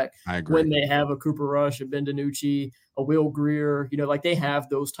quarterback. I agree. When they have a Cooper Rush, a Ben DiNucci, a Will Grier, like they have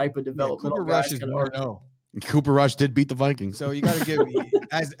those type of developmental Cooper Rush is 1-0. Cooper Rush did beat the Vikings. So you got to give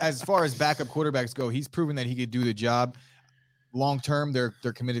as far as backup quarterbacks go, he's proven that he could do the job. Long term, they're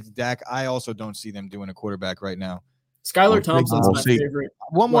committed to Dak. I also don't see them doing a quarterback right now. Skylar Thompson's my favorite.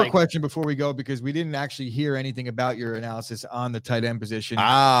 One more question before we go, because we didn't actually hear anything about your analysis on the tight end position. Trey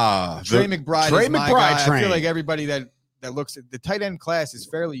McBride is my guy. I feel like everybody that looks at the tight end class is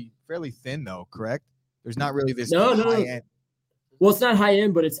fairly thin, though. Correct? There's not really this high end. Well, it's not high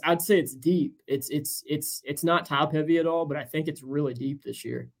end, but I'd say it's deep. It's not top heavy at all, but I think it's really deep this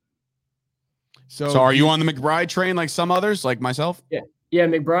year. So are you on the McBride train like some others, like myself? Yeah.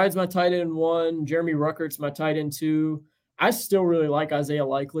 McBride's my tight end 1. Jeremy Ruckert's my tight end 2. I still really like Isaiah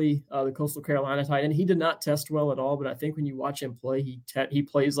Likely, the Coastal Carolina tight end. He did not test well at all, but I think when you watch him play, he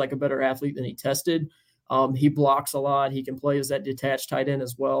plays like a better athlete than he tested. He blocks a lot. He can play as that detached tight end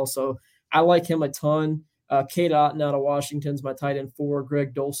as well. So I like him a ton. Cade Otton out of Washington is my tight end 4.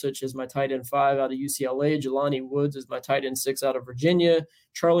 Greg Dulcich is my tight end 5 out of UCLA. Jelani Woods is my tight end 6 out of Virginia.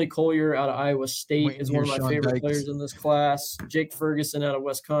 Charlie Collier out of Iowa State is one of my favorite players in this class. Jake Ferguson out of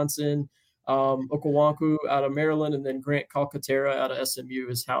Wisconsin. Okwankwo out of Maryland, and then Grant Calcaterra out of SMU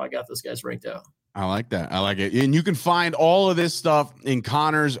is how I got this guy's ranked out. I like that. I like it. And you can find all of this stuff in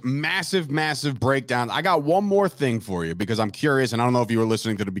Connor's massive breakdown. I got one more thing for you because I'm curious, and I don't know if you were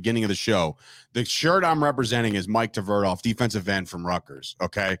listening to the beginning of the show. The shirt I'm representing is Mike Tverdoff, defensive end from Rutgers,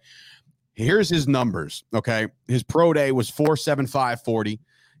 okay? Here's his numbers, okay? His pro day was 4.75 40.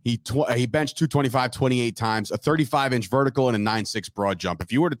 He benched 225 28 times, a 35-inch vertical, and a 9.6 broad jump.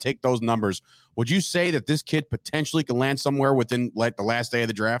 If you were to take those numbers, would you say that this kid potentially can land somewhere within like the last day of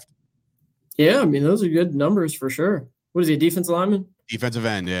the draft? Yeah, I mean, those are good numbers for sure. What is he, a defensive lineman? Defensive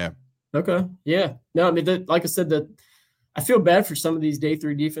end, yeah. Okay, yeah. No, I mean, like I said, I feel bad for some of these day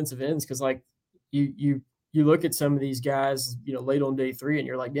 3 defensive ends because, like, you look at some of these guys, you know, late on day 3, and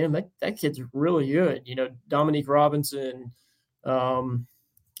you're like, damn, that kid's really good. You know, Dominique Robinson.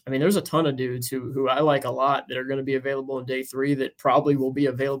 I mean, there's a ton of dudes who I like a lot that are going to be available in day 3 that probably will be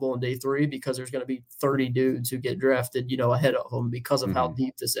available in day 3 because there's going to be 30 dudes who get drafted, you know, ahead of them because of how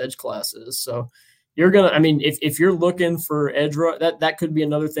deep this edge class is. So you're going to, I mean, if you're looking for edge, that could be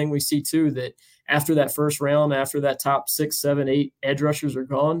another thing we see too, that after that first round, after that top 6, 7, 8 edge rushers are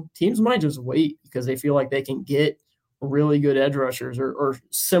gone, teams might just wait because they feel like they can get really good edge rushers or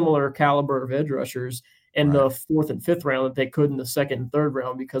similar caliber of edge rushers in the 4th and 5th round that they could in the 2nd and 3rd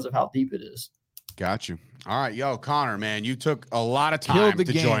round because of how deep it is. Got you. All right, yo, Connor, man, you took a lot of time to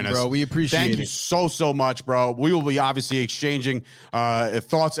join us, bro. We appreciate it. Thank you so much, bro. We will be obviously exchanging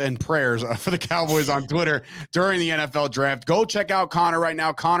thoughts and prayers for the Cowboys on Twitter during the NFL draft. Go check out Connor right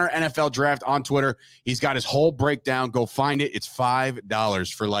now, Connor NFL Draft on Twitter. He's got his whole breakdown. Go find it. It's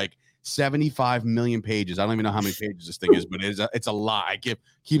 $5 for like 75 million pages. I don't even know how many pages this thing is, but it's a lot. I keep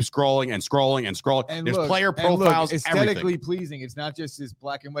scrolling and scrolling and scrolling. And there's player profiles, aesthetically everything. pleasing. It's not just this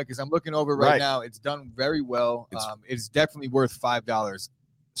black and white because I'm looking over right now. It's done very well. It's definitely worth $5.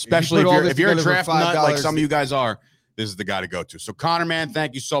 Especially if you're a draft nut like some of you guys are, this is the guy to go to. So Connor, man,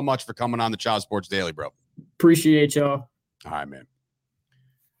 thank you so much for coming on the Child Sports Daily, bro. Appreciate y'all. All right, man.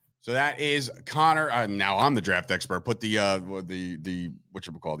 So that is Connor. Now I'm the draft expert. Put the what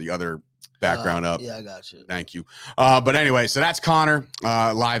you call the other background up. Yeah, I got you. Thank you. But anyway, so that's Connor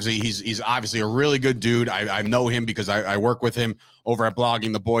Livesay. He's obviously a really good dude. I know him because I work with him over at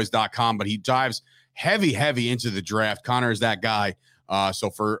bloggingtheboys.com. But he dives heavy into the draft. Connor is that guy.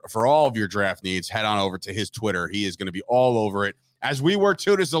 So for all of your draft needs, head on over to his Twitter. He is going to be all over it. As we were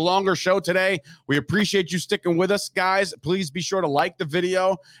too, this is a longer show today. We appreciate you sticking with us, guys. Please be sure to like the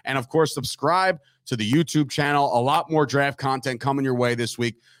video and, of course, subscribe to the YouTube channel. A lot more draft content coming your way this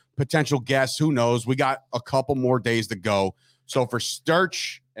week. Potential guests, who knows? We got a couple more days to go. So for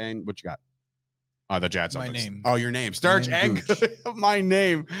Sturch and what you got? The Jazz. My name. Oh, your name. Sturch and my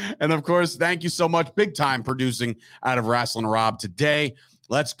name. And, of course, thank you so much. Big time producing out of Wrestling Rob today.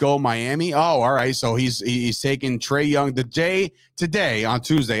 Let's go, Miami. Oh, all right. So he's taking Trae Young. The day today on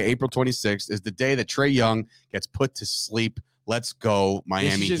Tuesday, April 26th, is the day that Trae Young gets put to sleep. Let's go,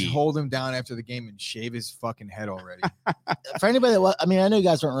 Miami. Just hold him down after the game and shave his fucking head already. For anybody that, I mean, I know you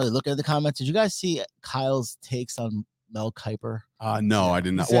guys weren't really looking at the comments. Did you guys see Kyle's takes on Mel Kiper? No, I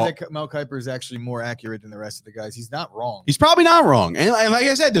did not. He said that Mel Kiper is actually more accurate than the rest of the guys. He's not wrong. He's probably not wrong. And like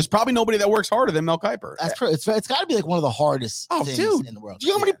I said, there's probably nobody that works harder than Mel Kiper. That's true. It's got to be like one of the hardest things in the world. Do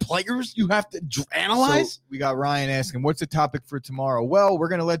you know how many players you have to analyze? So we got Ryan asking, what's the topic for tomorrow? Well, we're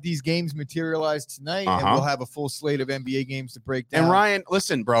going to let these games materialize tonight, and we'll have a full slate of NBA games to break down. And Ryan,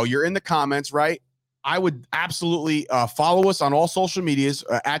 listen, bro, you're in the comments, right? I would absolutely follow us on all social medias,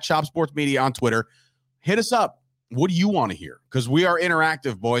 at Chop Sports Media on Twitter. Hit us up. What do you want to hear? Because we are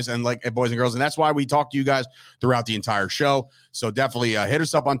interactive, boys and girls, and that's why we talk to you guys throughout the entire show. So definitely hit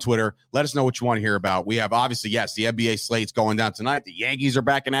us up on Twitter. Let us know what you want to hear about. We have obviously, yes, the NBA slate's going down tonight. The Yankees are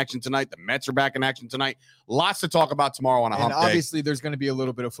back in action tonight. The Mets are back in action tonight. Lots to talk about tomorrow on a hump day. Obviously, there's going to be a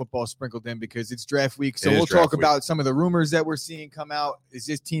little bit of football sprinkled in because it's draft week. So we'll talk about some of the rumors that we're seeing come out. Is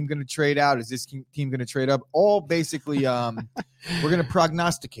this team going to trade out? Is this team going to trade up? All basically, we're going to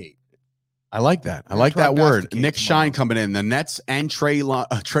prognosticate. I like that. I like that word. Nick Shine coming in. The Nets and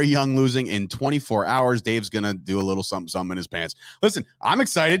Trae Young losing in 24 hours. Dave's going to do a little something in his pants. Listen, I'm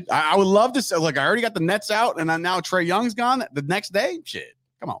excited. I would love to say, look, I already got the Nets out, and now Trae Young's gone. The next day, shit,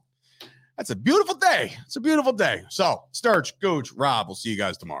 come on. That's a beautiful day. It's a beautiful day. So, Sturch, Gooch, Rob, we'll see you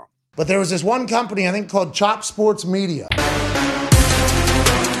guys tomorrow. But there was this one company, I think, called Chop Sports Media.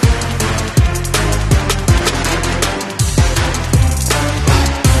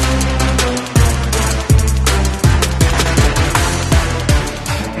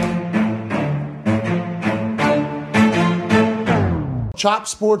 Chop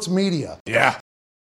Sports Media. Yeah.